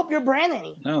doesn't help your brand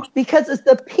any, because it's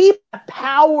the people that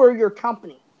power your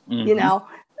company, you know,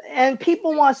 and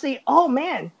people want to see, oh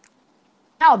man,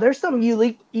 wow, there's some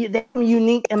unique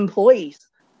employees.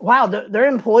 Wow, their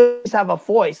employees have a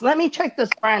voice. Let me check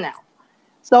this brand out.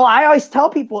 So I always tell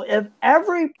people, if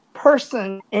every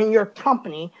person in your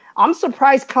company, I'm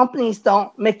surprised companies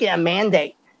don't make it a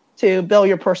mandate to build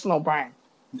your personal brand.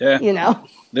 Yeah. You know,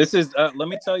 this is, let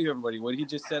me tell you, everybody, what he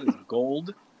just said is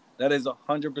gold. That is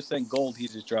 100% gold he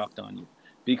just dropped on you.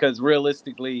 Because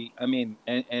realistically, I mean,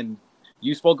 and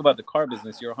you spoke about the car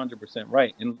business, you're 100%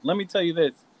 right. And let me tell you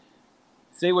this.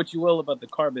 Say what you will about the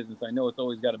car business. I know it's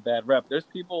always got a bad rep. There's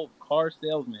people, car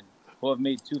salesmen, who have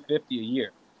made $250 a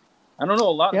year. I don't know a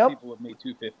lot of people who have made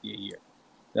 $250 a year.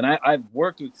 And I've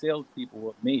worked with salespeople who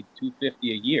have made $250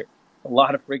 a year. A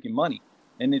lot of freaking money.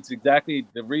 And it's exactly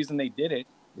the reason they did it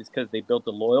is because they built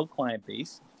a loyal client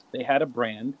base. They had a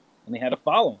brand and they had a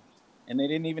following. And they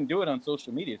didn't even do it on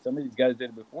social media. Some of these guys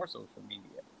did it before social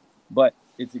media. But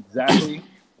it's exactly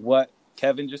what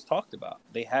Kevin just talked about.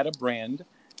 They had a brand.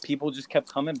 People just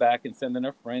kept coming back and sending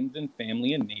their friends and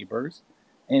family and neighbors.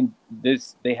 And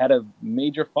they had a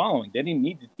major following. They didn't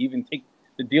need to even take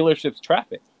the dealership's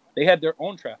traffic. They had their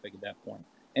own traffic at that point.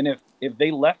 And if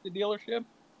they left the dealership,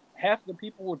 half the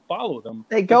people would follow them.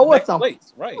 They go with them.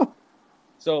 Place. Right.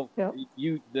 So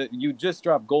you just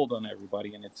dropped gold on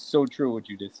everybody. And it's so true what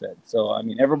you just said. So, I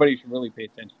mean, everybody should really pay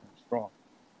attention. Strong.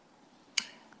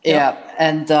 Yeah,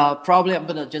 and probably I'm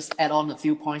gonna just add on a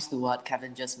few points to what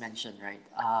Kevin just mentioned, right?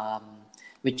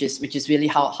 Which is really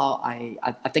how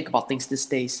I think about things these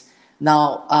days.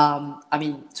 Now, I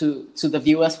mean, to the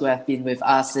viewers who have been with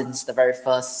us since the very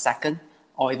first second,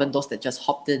 or even those that just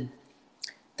hopped in,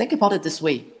 think about it this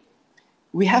way: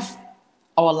 we have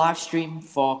our live stream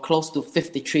for close to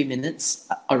 53 minutes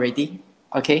already.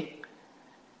 Okay,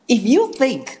 if you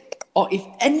think, or if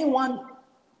anyone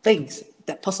thinks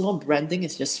that personal branding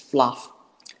is just fluff,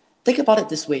 think about it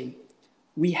this way.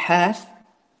 We have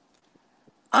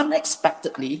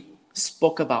unexpectedly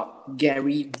spoke about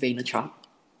Gary Vaynerchuk.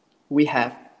 We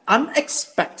have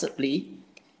unexpectedly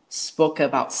spoke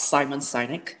about Simon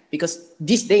Sinek, because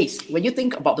these days, when you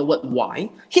think about the word why,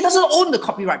 he doesn't own the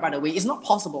copyright, by the way. It's not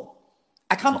possible.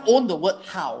 I can't own the word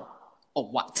how or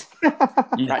what.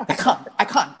 Right? I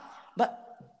can't.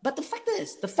 But the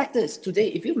fact is, today,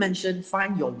 if you mention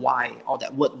find your why or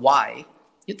that word why,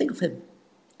 you think of him.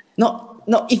 No,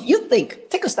 if you think,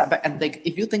 take a step back and think,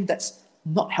 if you think that's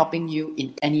not helping you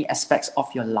in any aspects of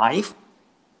your life,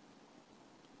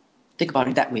 think about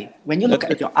it that way. When you look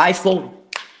at your iPhone,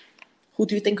 who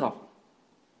do you think of?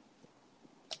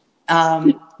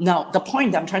 Now, the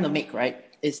point that I'm trying to make, right,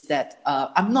 is that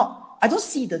I don't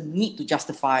see the need to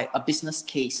justify a business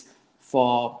case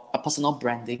for a personal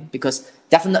branding, because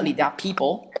definitely there are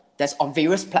people that's on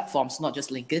various platforms, not just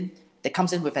LinkedIn, that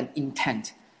comes in with an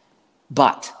intent.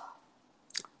 But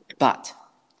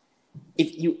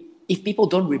if people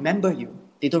don't remember you,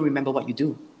 they don't remember what you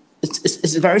do.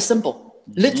 It's very simple.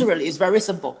 Literally, it's very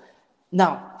simple.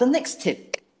 Now, the next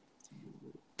tip.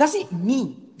 Does it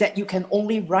mean that you can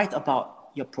only write about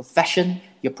your profession,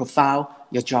 your profile,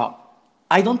 your job?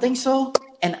 I don't think so.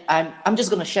 And I'm just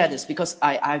going to share this because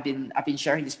I've been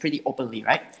sharing this pretty openly,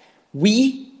 right?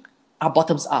 We are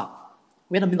bottoms up.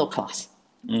 We're the middle class.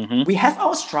 We have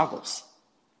our struggles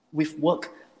with work,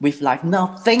 with life.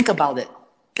 Now think about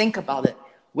it.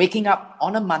 Waking up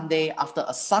on a Monday after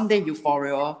a Sunday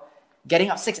euphoria,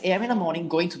 getting up 6 a.m. in the morning,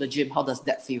 going to the gym. How does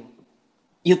that feel?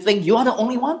 You think you are the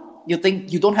only one? You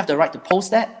think you don't have the right to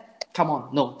post that? Come on.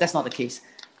 No, that's not the case.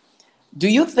 Do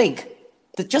you think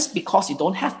that just because you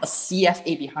don't have a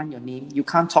CFA behind your name, you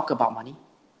can't talk about money?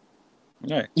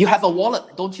 Right. You have a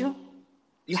wallet, don't you?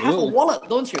 You have a wallet,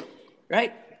 don't you?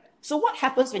 Right? So what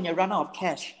happens when you run out of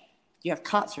cash? You have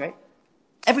cards, right?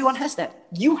 Everyone has that.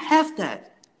 You have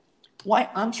that. Why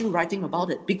aren't you writing about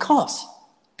it? Because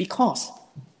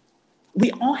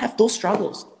we all have those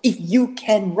struggles. If you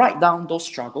can write down those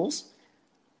struggles,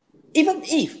 even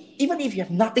if you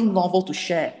have nothing novel to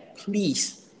share,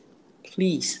 please,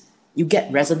 you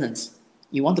get resonance.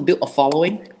 You want to build a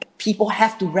following, people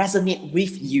have to resonate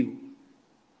with you,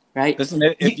 right? Listen,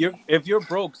 if you're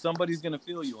broke, somebody's gonna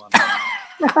feel you on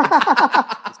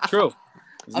that. It's true.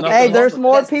 Hey, there's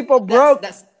more people broke.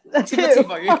 That's Timothy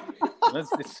for you.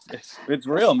 It's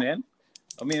real, man.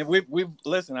 I mean, we've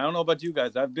listen. I don't know about you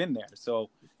guys. I've been there. So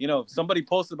if somebody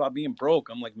posts about being broke,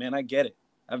 I'm like, man, I get it.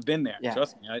 I've been there. Yeah.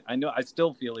 Trust me. I know. I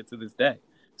still feel it to this day.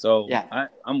 So yeah.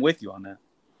 I'm with you on that.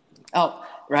 Oh,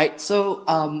 right. So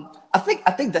I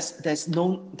think there's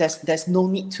no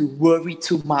need to worry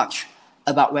too much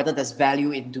about whether there's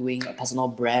value in doing a personal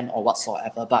brand or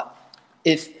whatsoever. But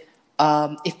if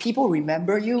people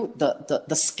remember you,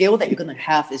 the scale that you're going to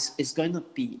have is going to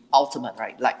be ultimate,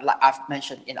 right? Like I've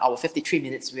mentioned, in our 53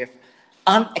 minutes, we have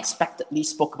unexpectedly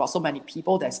spoke about so many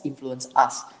people that's influenced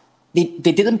us. They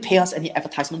didn't pay us any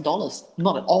advertisement dollars,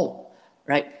 not at all,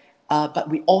 right? But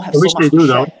we all have so much to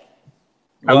share.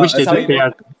 I wish they did pay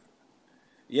us.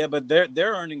 Yeah, but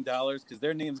they're earning dollars because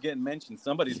their name's getting mentioned.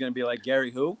 Somebody's going to be like,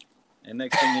 Gary who? And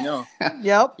next thing you know.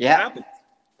 Yep. Yeah.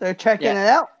 They're checking it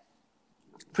out.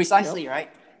 Precisely,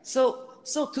 right? So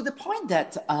to the point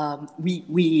that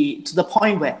we to the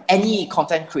point where any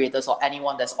content creators or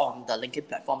anyone that's on the LinkedIn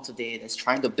platform today that's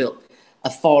trying to build a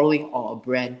following or a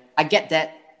brand, I get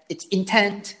that it's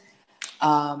intent.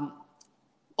 All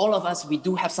of us, we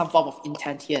do have some form of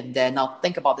intent here and there. Now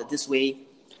think about it this way.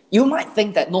 You might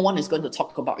think that no one is going to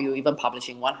talk about you even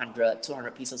publishing 100,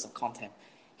 200 pieces of content.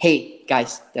 Hey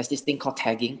guys, there's this thing called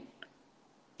tagging.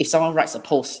 If someone writes a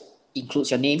post,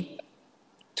 includes your name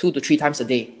 2 to 3 times a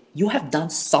day, you have done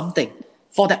something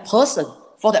for that person,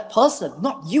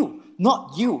 not you.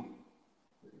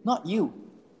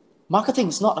 Marketing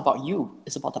is not about you,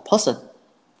 it's about the person,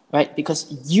 right? Because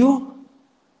you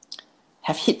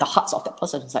have hit the hearts of that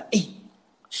person. It's like, hey,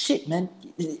 shit, man,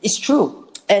 it's true.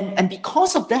 And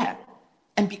because of that,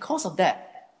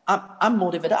 I'm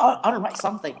motivated. I want to write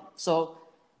something. So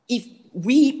if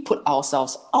we put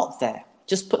ourselves out there,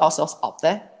 just put ourselves out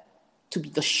there to be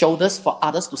the shoulders for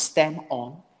others to stand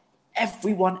on,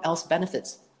 everyone else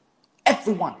benefits.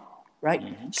 Everyone, right?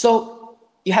 Mm-hmm. So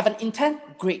you have an intent,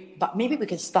 great, but maybe we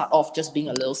can start off just being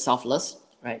a little selfless,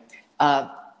 right?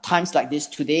 Times like this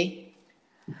today,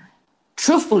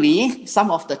 truthfully,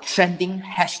 some of the trending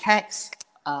hashtags,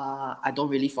 I don't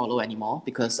really follow anymore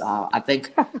because I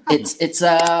think it's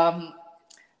a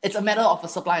matter of a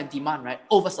supply and demand, right?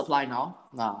 Oversupply now.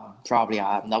 Probably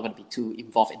I'm not going to be too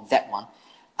involved in that one.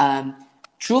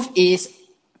 Truth is,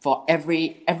 for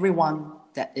everyone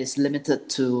that is limited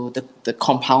to the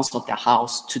compounds of their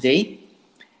house today,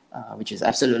 which is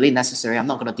absolutely necessary. I'm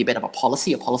not going to debate about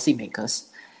policy or policymakers.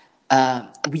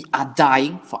 We are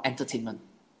dying for entertainment.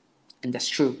 And that's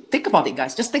true. Think about it,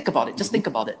 guys. Just think about it. Just think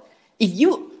about it. If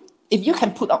you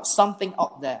can put out something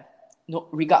out there,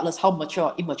 regardless how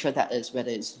mature or immature that is, whether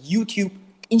it's YouTube,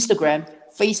 Instagram,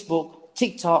 Facebook,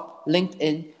 TikTok,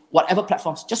 LinkedIn, whatever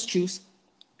platforms, just choose.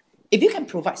 If you can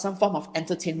provide some form of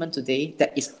entertainment today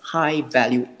that is high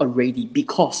value already,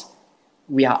 because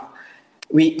we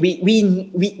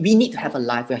need to have a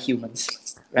life. We're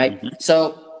humans, right? Mm-hmm.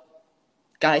 So,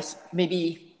 guys,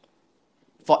 maybe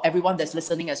for everyone that's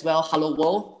listening as well, hello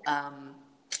world.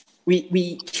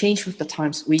 We change with the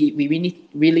times. We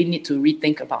really need to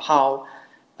rethink about how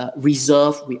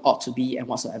reserved we ought to be and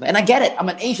whatsoever. And I get it. I'm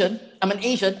an Asian.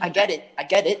 I get it.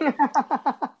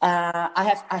 I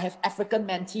have African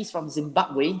mentees from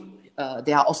Zimbabwe.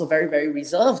 They are also very, very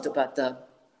reserved. But I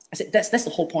said that's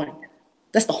the whole point.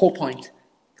 That's the whole point.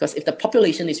 Because if the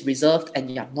population is reserved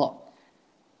and you're not,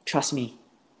 trust me,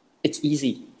 it's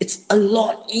easy. It's a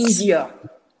lot easier.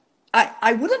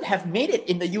 I wouldn't have made it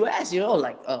in the US,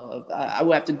 I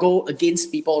would have to go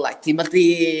against people like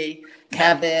Timothy,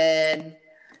 Kevin.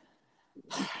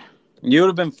 You would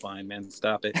have been fine, man.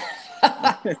 Stop it.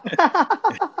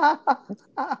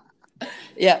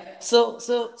 Yeah. So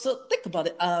think about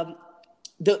it.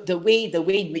 The way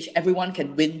in which everyone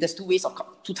can win. There's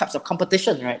two types of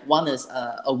competition, right? One is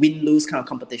a win-lose kind of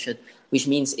competition, which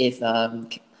means if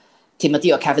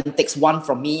Timothy or Kevin takes 1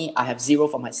 from me, I have 0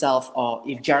 for myself. Or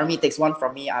if Jeremy takes 1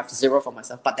 from me, I have 0 for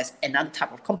myself. But there's another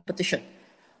type of competition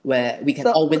where we can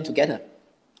all win together.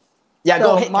 Yeah,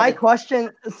 go ahead. My question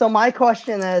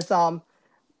is,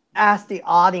 ask the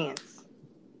audience,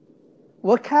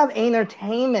 what kind of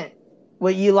entertainment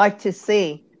would you like to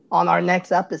see on our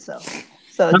next episode?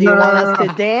 So do you want us to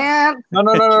dance? No.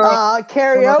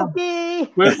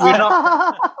 Karaoke? We're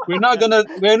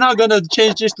not gonna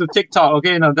change this to TikTok.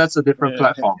 Okay, no, that's a different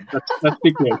platform. That's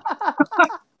big deal.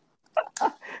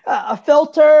 A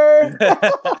filter?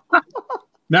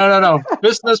 No.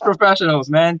 Business professionals,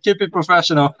 man. Keep it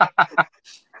professional.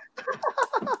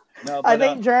 No, I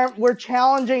think we're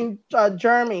challenging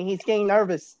Jeremy. He's getting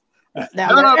nervous.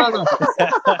 No.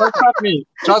 Trust me.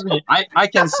 I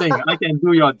can sing. I can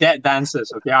do your dad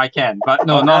dances. Okay, I can. But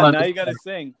no, not now you gotta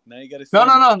sing. Now you gotta sing.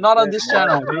 No, not on this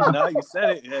channel. No, you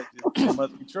said it. It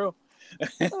must be true.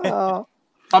 Or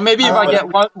maybe if I get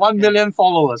 1 million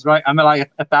followers, right? I'm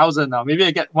like 1,000 now. Maybe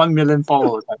I get 1 million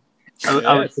followers.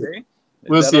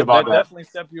 We'll see about that. Definitely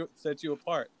set you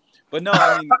apart. But no,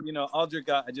 I mean, Aldric,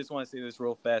 I just want to say this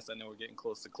real fast. I know we're getting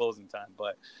close to closing time,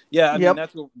 but yeah, I mean,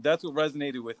 that's what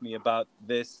resonated with me about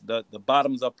this, the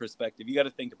bottoms up perspective. You got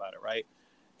to think about it, right?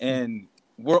 And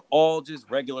we're all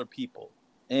just regular people.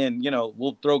 And,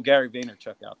 we'll throw Gary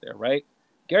Vaynerchuk out there, right?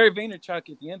 Gary Vaynerchuk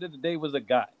at the end of the day was a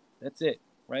guy. That's it,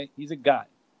 right? He's a guy.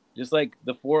 Just like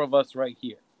the four of us right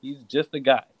here. He's just a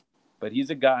guy. But he's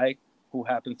a guy who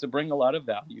happens to bring a lot of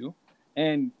value.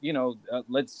 And,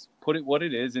 let's put it what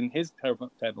it is. In his type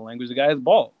of language, the guy is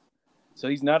bald. So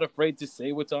he's not afraid to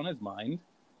say what's on his mind.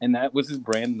 And that was his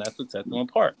brand. And that's what sets him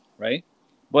apart, right?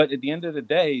 But at the end of the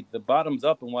day, the bottoms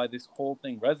up and why this whole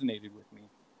thing resonated with me.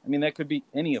 I mean, that could be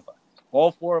any of us.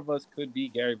 All four of us could be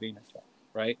Gary Vaynerchuk,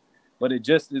 right? But it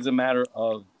just is a matter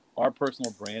of our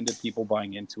personal brand and people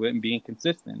buying into it and being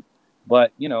consistent.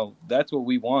 But, that's what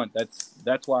we want.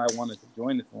 That's why I wanted to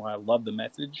join this and why I love the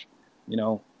message.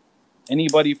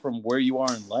 Anybody from where you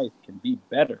are in life can be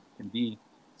better, can be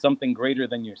something greater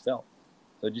than yourself.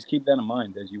 So just keep that in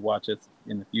mind as you watch us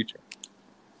in the future.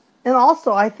 And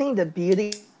also, I think the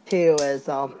beauty, too, is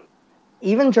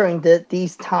even during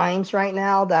these times right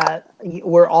now that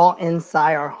we're all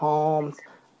inside our homes,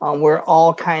 we're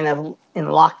all kind of in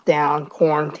lockdown,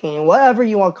 quarantine, whatever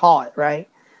you want to call it, right?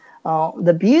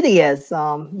 The beauty is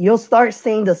you'll start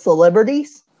seeing the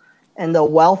celebrities and the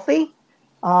wealthy.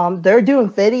 They're doing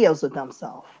videos of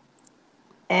themselves.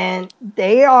 And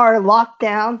they are locked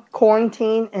down,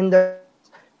 quarantined, and they're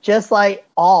just like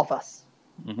all of us.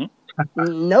 Mm-hmm.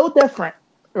 No different,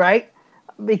 right?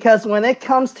 Because when it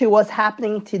comes to what's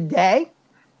happening today,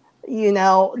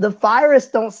 the virus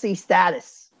don't see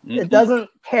status. Mm-hmm. It doesn't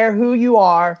care who you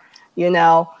are,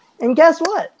 And guess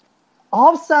what?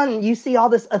 All of a sudden, you see all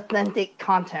this authentic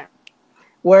content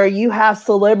where you have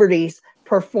celebrities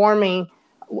performing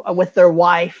with their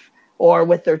wife or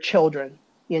with their children.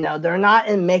 They're not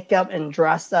in makeup and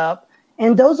dressed up.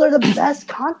 And those are the best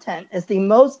content. It's the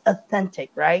most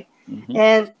authentic, right? Mm-hmm.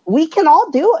 And we can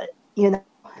all do it,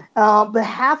 but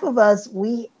half of us,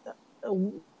 we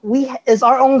is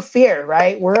our own fear,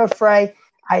 right? We're afraid.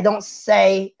 I don't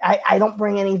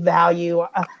bring any value.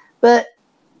 But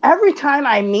every time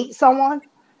I meet someone,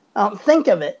 think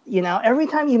of it, every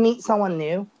time you meet someone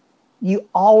new, you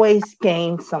always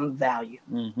gain some value.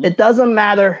 Mm-hmm. It doesn't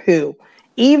matter who.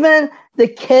 Even the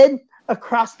kid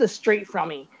across the street from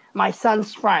me, my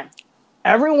son's friend,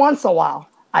 every once in a while,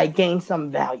 I gain some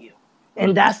value.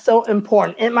 And that's so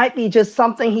important. It might be just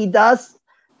something he does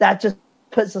that just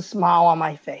puts a smile on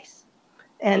my face.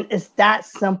 And it's that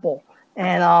simple.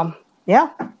 And yeah.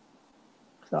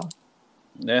 So.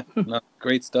 Yeah, no,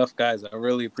 great stuff, guys. I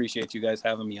really appreciate you guys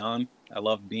having me on. I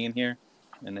love being here.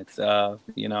 And it's,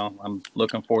 I'm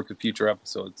looking forward to future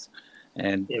episodes.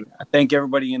 And I thank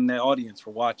everybody in the audience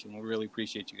for watching. We really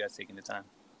appreciate you guys taking the time.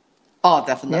 Oh,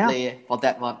 definitely for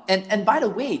that one. And by the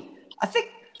way, I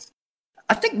think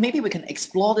maybe we can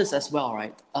explore this as well,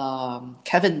 right?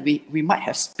 Kevin, we might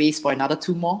have space for another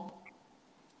 2 more.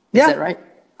 Is that right?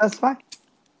 That's fine.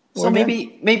 So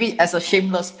maybe as a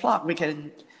shameless plug, we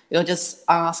can just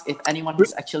ask if anyone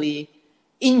is actually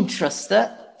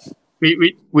interested.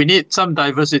 We need some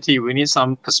diversity. We need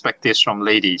some perspectives from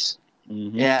ladies.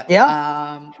 Mm-hmm.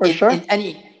 Yeah. For sure.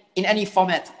 In any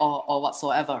format or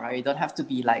whatsoever, right? You don't have to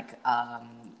be like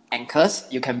anchors.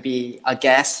 You can be a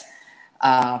guest.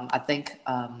 I think.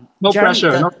 No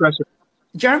pressure.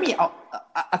 Jeremy,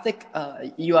 I think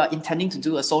you are intending to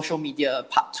do a social media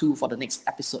part 2 for the next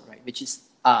episode, right? Which is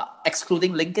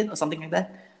excluding LinkedIn or something like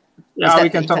that. Yeah, we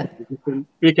can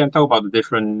talk about the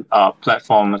different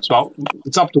platforms as well.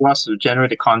 It's up to us to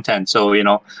generate the content. So,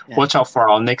 watch out for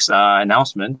our next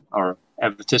announcement or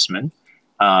advertisement.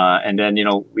 And then,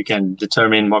 we can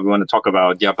determine what we want to talk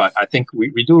about. Yeah, but I think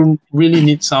we do really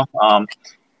need some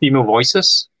female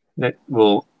voices that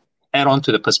will add on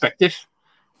to the perspective.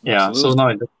 Yeah, absolutely. So now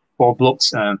it's 4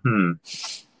 blokes.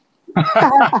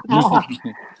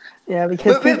 Yeah,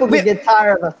 because people will get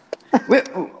tired of us.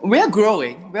 We're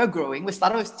growing. We're growing. We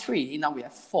started with 3, now we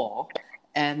have 4.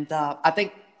 And I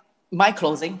think my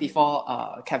closing before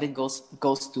Kevin goes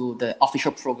to the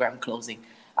official program closing.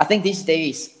 I think these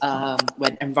days,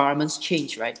 when environments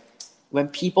change, right? When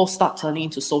people start turning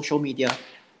into social media,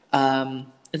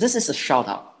 this is a shout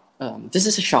out.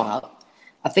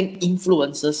 I think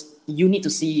influencers, you need to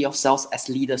see yourselves as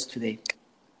leaders today.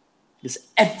 Because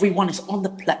everyone is on the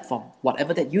platform.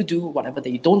 Whatever that you do, whatever that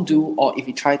you don't do, or if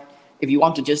you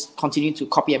want to just continue to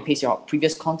copy and paste your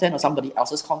previous content or somebody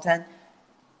else's content,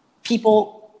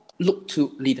 people look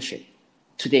to leadership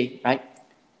today, right?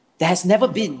 There has never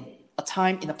been a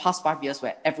time in the past 5 years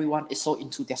where everyone is so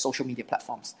into their social media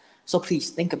platforms. So please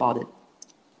think about it.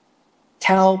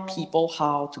 Tell people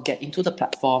how to get into the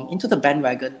platform, into the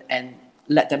bandwagon, and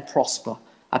let them prosper.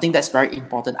 I think that's very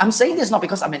important. I'm saying this not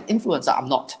because I'm an influencer. I'm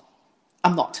not.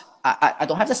 I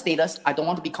don't have the status. I don't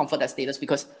want to be comfort that status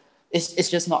because it's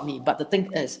just not me. But the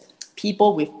thing is,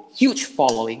 people with huge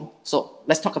following. So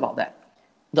let's talk about that.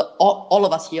 All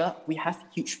of us here, we have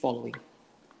huge following.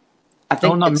 I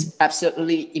think it's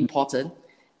absolutely important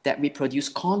that we produce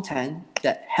content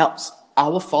that helps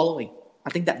our following. I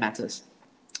think that matters.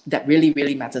 That really,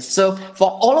 really matters. So for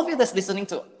all of you that's listening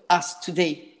to us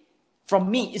today, from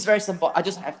me, it's very simple. I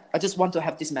just want to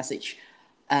have this message.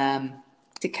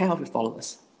 Take care of your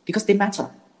followers because they matter.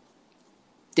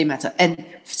 They matter. And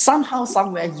somehow,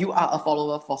 somewhere, you are a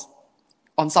follower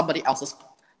on somebody else's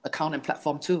account and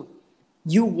platform too.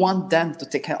 You want them to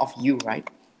take care of you, right?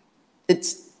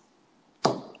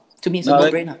 To me, it's a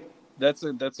no-brainer. That's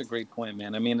a great point,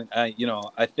 man. I mean,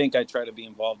 I think I try to be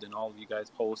involved in all of you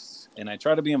guys' posts, and I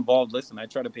try to be involved. Listen, I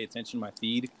try to pay attention to my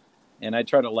feed, and I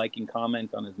try to like and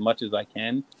comment on as much as I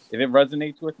can. If it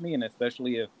resonates with me, and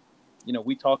especially if,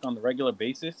 we talk on the regular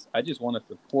basis, I just want to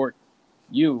support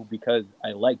you because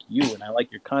I like you and I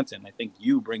like your content. I think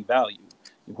you bring value,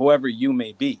 whoever you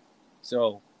may be.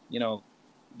 So,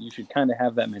 you should kind of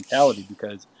have that mentality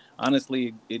because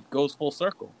honestly, it goes full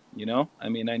circle, I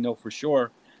mean, I know for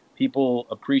sure people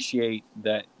appreciate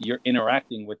that you're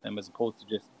interacting with them as opposed to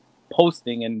just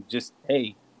posting and just,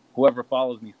 hey, whoever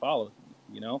follows me follows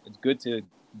me. It's good to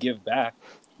give back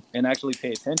and actually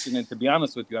pay attention. And to be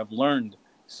honest with you, I've learned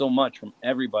so much from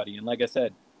everybody. And like I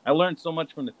said, I learned so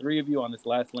much from the 3 of you on this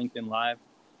last LinkedIn Live,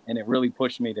 and it really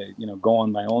pushed me to, go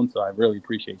on my own. So I really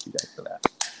appreciate you guys for that.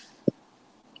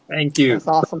 Thank you. That's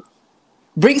awesome.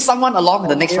 Bring someone along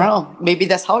the next round. Maybe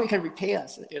that's how you can repay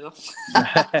us,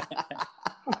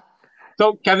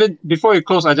 So, Kevin, before you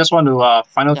close, I just want to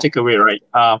final takeaway,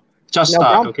 right? Just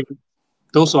start, okay?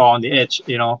 Those who are on the edge,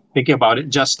 thinking about it,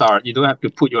 just start. You don't have to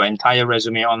put your entire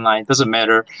resume online. Doesn't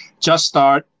matter. Just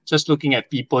start. Just looking at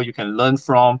people you can learn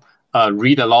from,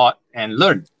 read a lot, and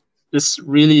learn. This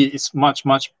really is much,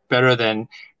 much better than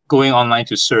going online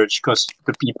to search because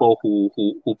the people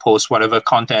who post whatever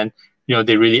content,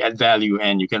 they really add value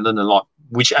and you can learn a lot,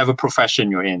 whichever profession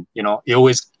you're in. It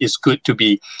always is good to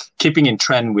be keeping in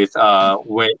trend with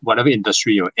whatever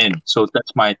industry you're in. So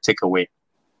that's my takeaway.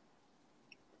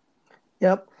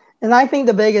 Yep. And I think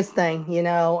the biggest thing,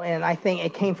 and I think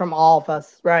it came from all of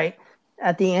us, right?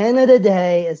 At the end of the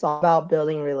day, it's all about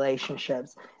building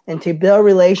relationships. And to build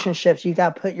relationships, you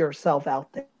got to put yourself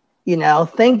out there.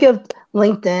 Think of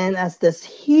LinkedIn as this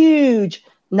huge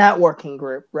networking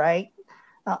group, right?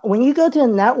 When you go to a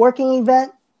networking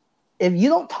event, if you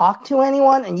don't talk to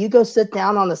anyone and you go sit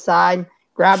down on the side,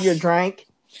 grab your drink,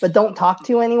 but don't talk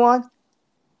to anyone,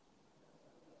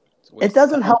 it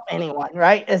doesn't help anyone,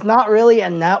 right? It's not really a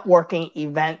networking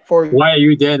event for you. Why are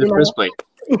you there in the first place?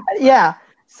 Yeah.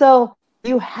 So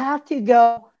you have to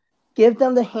go give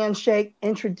them the handshake,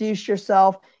 introduce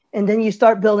yourself, and then you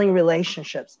start building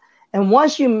relationships. And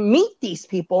once you meet these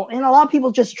people, and a lot of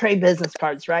people just trade business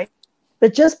cards, right?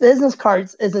 But just business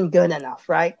cards isn't good enough,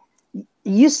 right?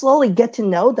 You slowly get to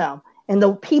know them. And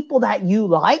the people that you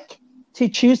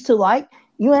choose to like,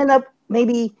 you end up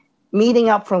maybe meeting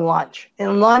up for lunch.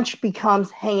 And lunch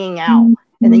becomes hanging out.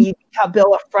 And then you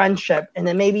build a friendship. And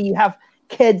then maybe you have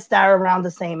kids that are around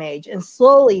the same age. And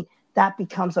slowly that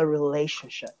becomes a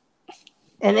relationship.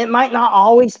 And it might not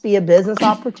always be a business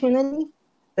opportunity,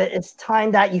 but it's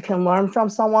time that you can learn from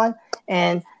someone.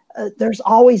 And there's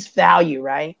always value,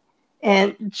 right?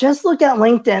 And just look at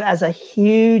LinkedIn as a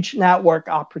huge network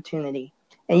opportunity.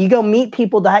 And you go meet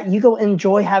people that you go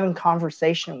enjoy having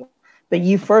conversation with. But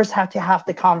you first have to have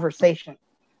the conversation.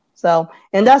 So,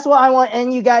 and that's what I want to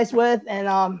end you guys with.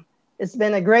 And it's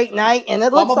been a great night. And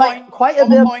it looks like quite a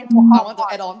bit. I want to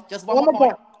add on just one more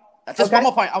point. Just one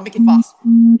more point. I'll make it fast.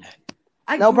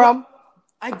 No problem.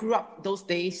 I grew up those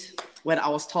days when I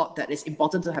was taught that it's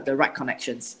important to have the right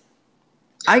connections.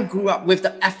 I grew up with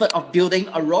the effort of building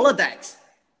a Rolodex.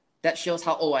 That shows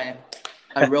how old I am.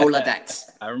 A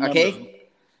Rolodex. I remember. Okay?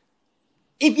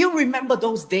 If you remember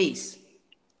those days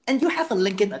and you have a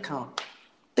LinkedIn account,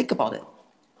 think about it.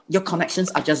 Your connections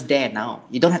are just there now.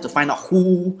 You don't have to find out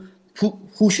who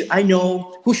should I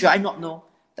know, who should I not know.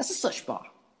 That's a search bar.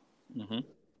 Mm-hmm.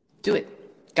 Do it.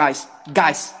 Guys,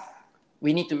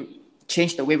 we need to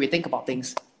change the way we think about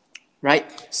things,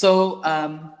 right? So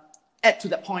add to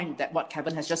that point that what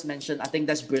Kevin has just mentioned, I think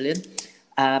that's brilliant.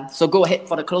 So go ahead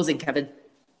for the closing, Kevin.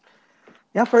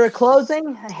 Yeah, for the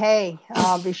closing, hey,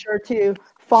 be sure to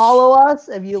follow us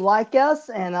if you like us,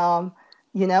 and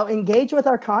engage with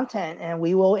our content, and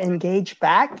we will engage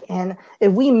back. And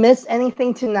if we miss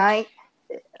anything tonight,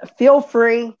 feel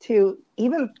free to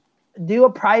even do a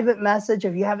private message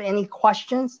if you have any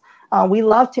questions. We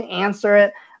love to answer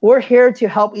it. We're here to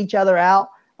help each other out.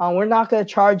 We're not going to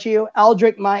charge you.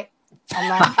 Aldric might, I'm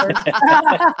not sure,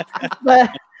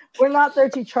 but we're not there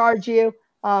to charge you.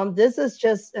 This is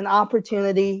just an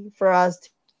opportunity for us to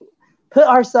put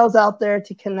ourselves out there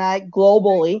to connect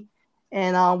globally.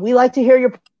 And we like to hear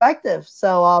your perspective.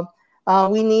 So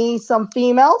we need some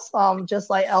females, just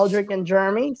like Aldric and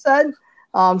Jeremy said.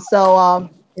 So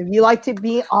if you like to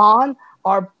be on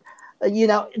our,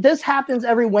 this happens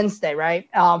every Wednesday, right?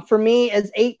 For me, it's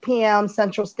 8 p.m.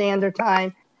 Central Standard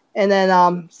Time. And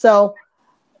then, so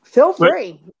feel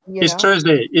free. It's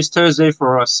Thursday. It's Thursday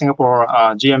for Singapore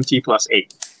GMT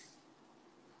 +8.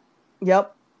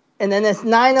 Yep. And then it's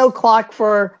 9 o'clock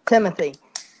for Timothy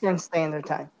in Standard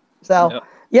Time. So,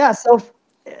 yeah, so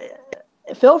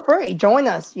feel free. Join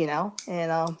us, and,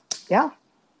 yeah.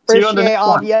 Appreciate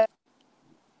all of you.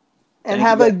 And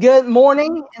have a good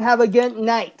morning and have a good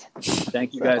night.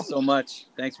 Thank you guys so much.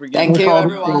 Thanks for getting Thank you,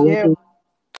 everyone. Thank you.